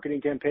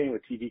marketing campaign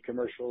with TV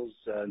commercials.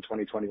 In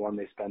 2021,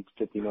 they spent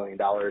 $50 million.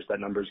 That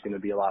number is going to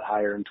be a lot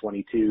higher in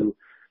 22,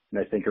 and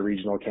I think a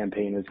regional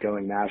campaign is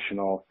going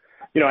national.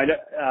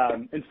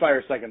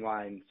 Inspire second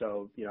line,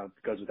 so, it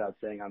goes without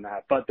saying on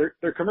that. But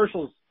their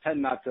commercials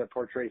tend not to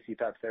portray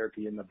CPAP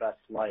therapy in the best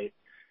light.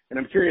 And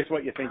I'm curious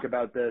what you think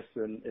about this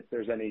and if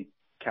there's any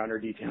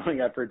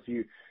counter-detailing efforts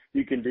you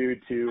can do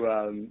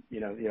to,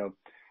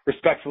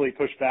 respectfully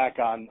push back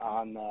on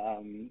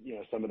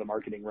some of the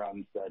marketing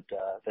runs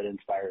that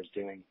Inspire is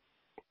doing.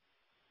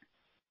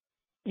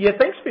 Yeah,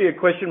 thanks for your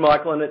question,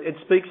 Michael, and it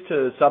speaks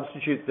to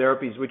substitute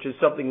therapies, which is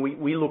something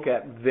we look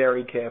at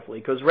very carefully,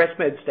 because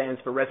ResMed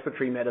stands for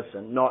respiratory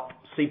medicine, not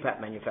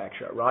CPAP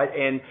manufacturer, right?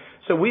 And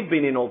so we've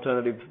been in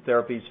alternative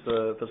therapies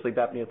for sleep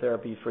apnea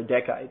therapy for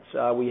decades.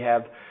 We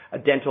have a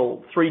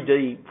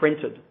 3D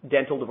printed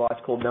dental device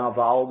called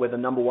Narval. We're the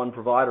number one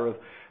provider of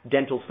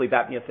dental sleep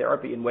apnea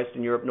therapy in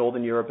Western Europe,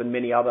 Northern Europe, and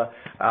many other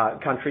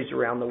countries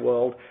around the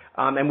world.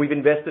 And we've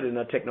invested in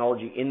a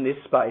technology in this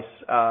space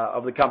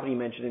of the company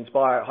mentioned,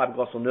 Inspire.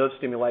 Hypoglossal nerve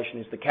stimulation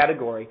is the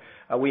category.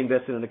 We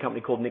invested in a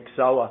company called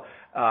Nyxoah,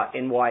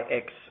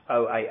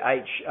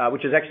 NYXOAH,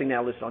 which is actually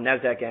now listed on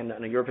NASDAQ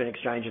and a European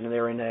exchange, and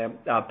they're in their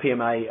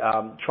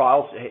PMA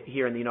trials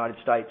here in the United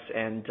States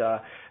and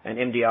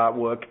MDR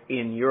work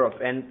in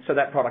Europe. And so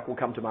that product will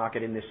come to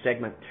market in this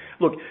segment.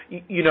 Look,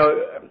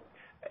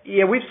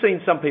 yeah, we've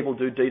seen some people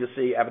do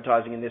D2C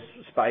advertising in this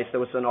space. There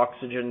was an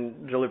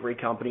oxygen delivery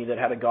company that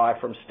had a guy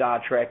from Star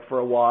Trek for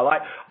a while.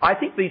 I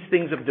think these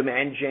things of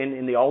demand gen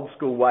in the old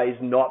school way is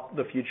not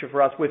the future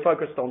for us. We're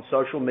focused on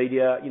social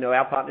media.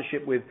 Our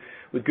partnership with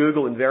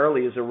Google and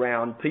Verily is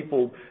around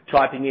people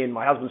typing in,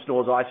 my husband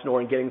snores, I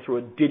snore, and getting through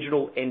a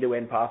digital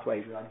end-to-end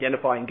pathway to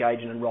identify,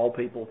 engage, and enroll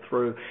people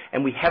through.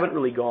 And we haven't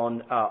really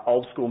gone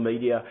old school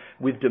media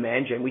with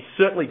demand gen. We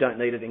certainly don't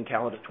need it in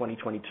calendar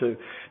 2022. To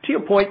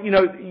your point,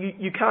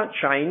 you can't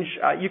change,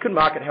 you can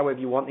market however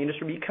you want in the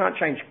industry, but you can't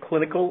change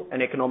clinical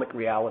and economic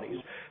realities.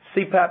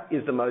 CPAP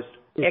is the most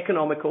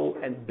economical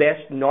and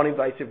best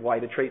non-invasive way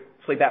to treat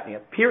sleep apnea,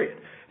 period.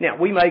 Now,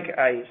 we make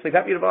a sleep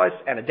apnea device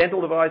and a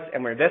dental device,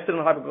 and we're invested in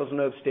a hypoglossal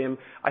nerve stim.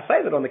 I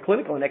say that on the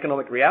clinical and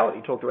economic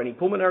reality. Talk to any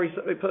pulmonary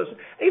person,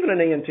 even an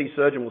ENT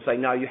surgeon will say,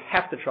 no, you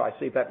have to try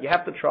CPAP, you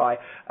have to try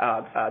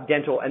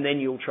dental, and then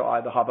you'll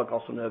try the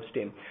hypoglossal nerve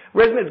stim.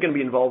 ResMed is going to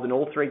be involved in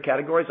all three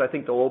categories. I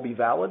think they'll all be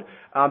valid,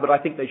 but I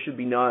think they should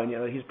be known.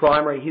 His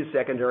primary, his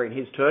secondary, and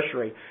his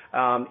tertiary.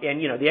 And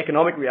the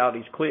economic reality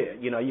is clear.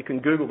 You can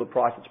Google the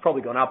price. It's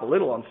probably gone up a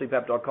little on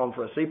CPAP.com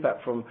for a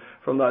CPAP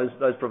from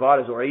those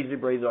providers, or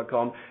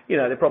EasyBreathe.com.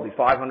 They're probably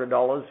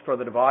 $500 for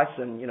the device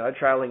and,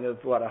 trailing of,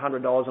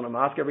 $100 on a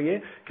mask every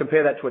year.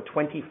 Compare that to a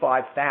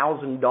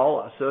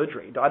 $25,000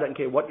 surgery. I don't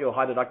care what your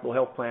high deductible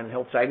health plan and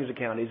health savings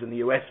account is in the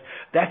US.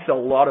 That's a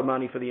lot of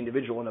money for the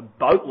individual and a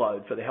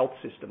boatload for the health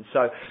system.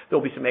 So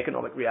there'll be some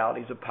economic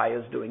realities of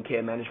payers doing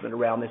care management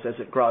around this as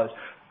it grows.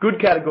 Good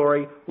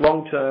category,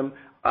 long term.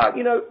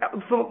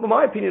 For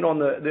my opinion on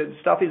the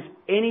stuff is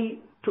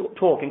any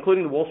talk,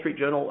 including the Wall Street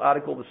Journal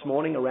article this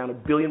morning, around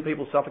 1 billion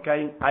people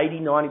suffocating,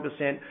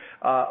 80-90%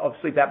 of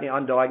sleep apnea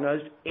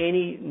undiagnosed.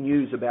 Any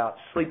news about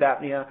sleep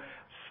apnea,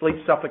 sleep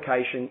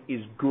suffocation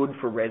is good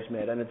for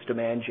ResMed and its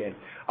demand gen.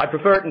 I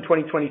prefer it in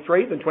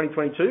 2023 than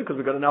 2022 because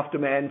we've got enough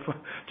demand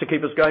to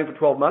keep us going for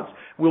 12 months.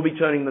 We'll be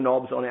turning the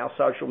knobs on our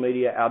social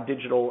media, our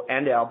digital,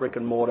 and our brick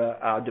and mortar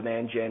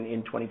demand gen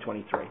in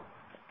 2023.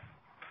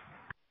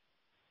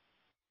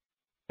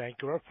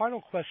 Thank you. Our final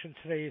question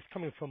today is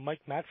coming from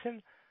Mike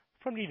Matson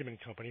from Needham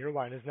 & Company. Your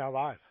line is now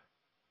live.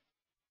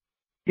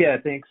 Yeah,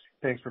 thanks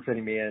for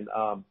fitting me in.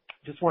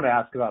 Just want to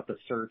ask about the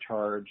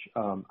surcharge.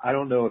 I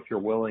don't know if you're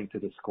willing to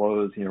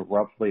disclose,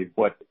 roughly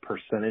what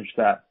percentage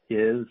that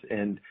is,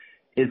 and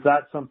is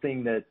that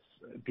something that's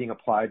being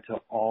applied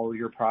to all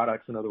your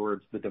products? In other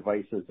words, the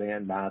devices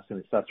and masks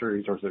and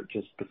accessories, or is it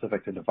just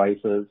specific to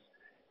devices?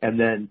 And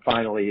then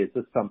finally, is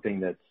this something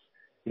that's,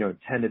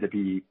 intended to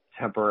be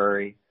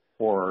temporary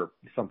or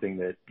something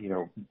that,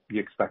 you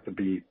expect to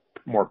be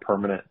more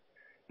permanent?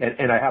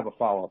 And I have a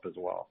follow-up as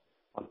well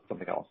on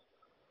something else.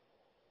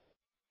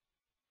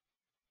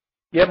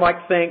 Yeah,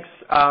 Mike, thanks.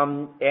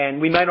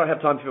 And we may not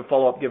have time for a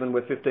follow-up given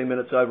we're 15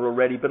 minutes over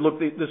already. But look,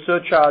 the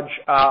surcharge,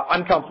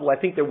 I'm comfortable. I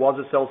think there was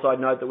a sell-side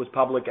note that was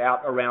public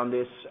out around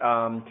this.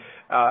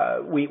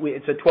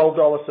 It's a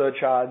 $12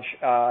 surcharge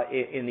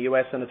in the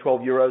US and a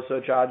 €12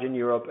 surcharge in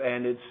Europe,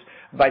 and it's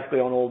basically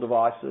on all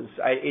devices.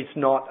 It's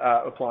not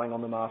applying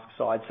on the mask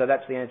side. So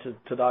that's the answer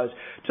to those.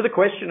 To the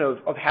question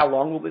of how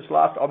long will this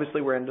last,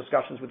 obviously we're in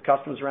discussions with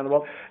customers around the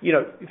world. You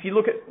know, if you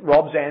look at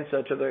Rob's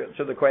answer to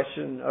the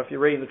question, if you're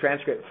reading the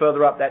transcript,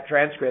 further up that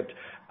transcript,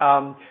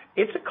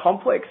 it's a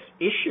complex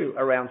issue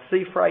around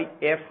sea freight,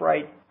 air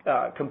freight,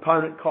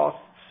 component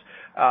costs,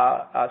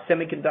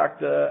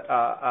 semiconductor,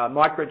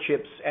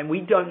 microchips, and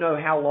we don't know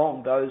how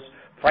long those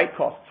freight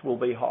costs will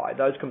be high,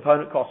 those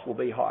component costs will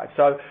be high.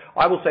 So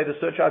I will say the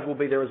surcharge will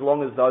be there as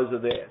long as those are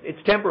there. It's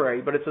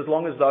temporary, but it's as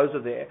long as those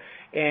are there.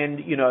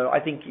 And, you know, I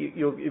think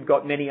you've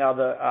got many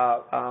other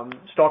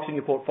stocks in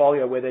your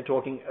portfolio where they're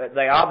talking,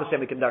 they are the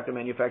semiconductor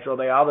manufacturer, or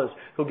they are others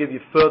who'll give you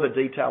further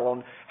detail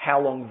on how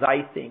long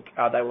they think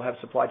they will have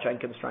supply chain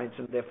constraints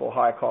and therefore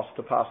higher costs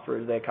to pass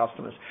through to their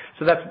customers.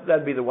 So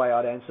that'd be the way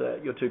I'd answer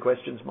your two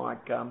questions,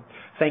 Mike.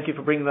 Thank you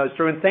for bringing those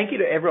through, and thank you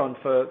to everyone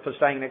for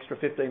staying an extra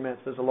 15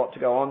 minutes. There's a lot to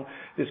go on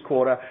this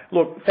quarter.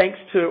 Look, thanks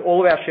to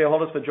all of our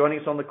shareholders for joining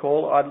us on the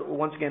call. I'd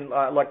once again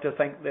like to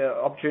thank the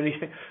opportunity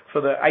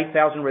for the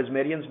 8,000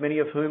 ResMedians, many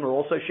of whom are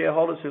also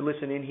shareholders who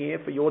listen in here,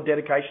 for your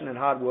dedication and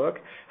hard work,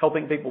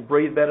 helping people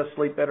breathe better,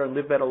 sleep better, and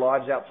live better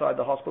lives outside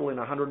the hospital in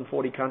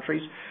 140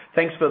 countries.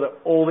 Thanks for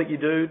all that you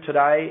do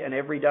today and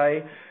every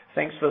day.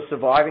 Thanks for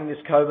surviving this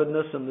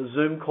COVIDness and the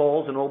Zoom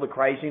calls and all the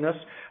craziness.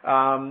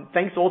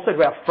 Thanks also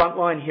to our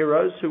frontline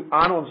heroes who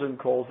aren't on Zoom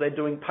calls. They're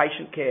doing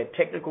patient care,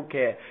 technical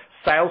care,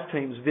 sales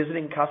teams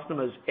visiting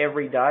customers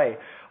every day.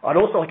 I'd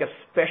also like a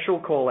special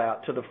call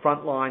out to the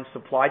frontline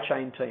supply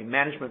chain team,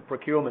 management,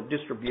 procurement,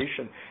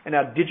 distribution, and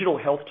our digital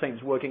health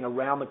teams working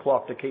around the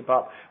clock to keep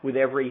up with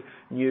every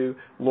new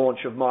launch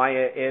of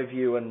myAir,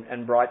 AirView,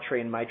 and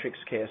Brightree and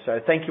MatrixCare. So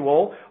thank you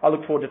all. I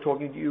look forward to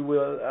talking to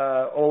you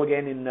all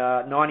again in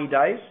 90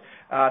 days.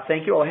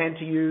 Thank you. I'll hand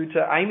to you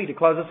to Amy to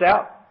close us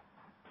out.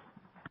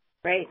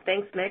 Great.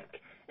 Thanks, Mick.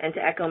 And to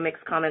echo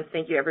Mick's comments,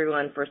 thank you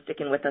everyone for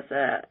sticking with us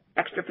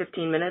extra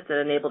 15 minutes. It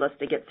enabled us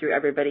to get through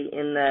everybody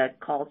in the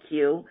call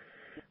queue.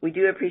 We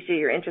do appreciate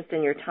your interest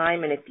and your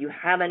time, and if you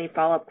have any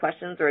follow-up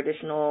questions or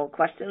additional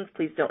questions,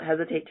 please don't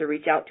hesitate to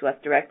reach out to us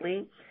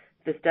directly.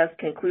 This does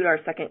conclude our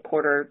second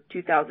quarter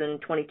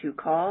 2022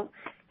 call.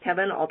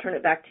 Kevin, I'll turn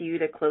it back to you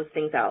to close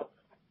things out.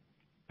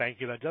 Thank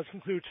you. That does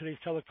conclude today's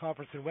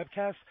teleconference and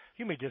webcast.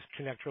 You may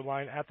disconnect your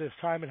line at this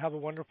time and have a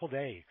wonderful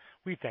day.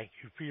 We thank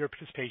you for your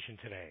participation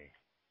today.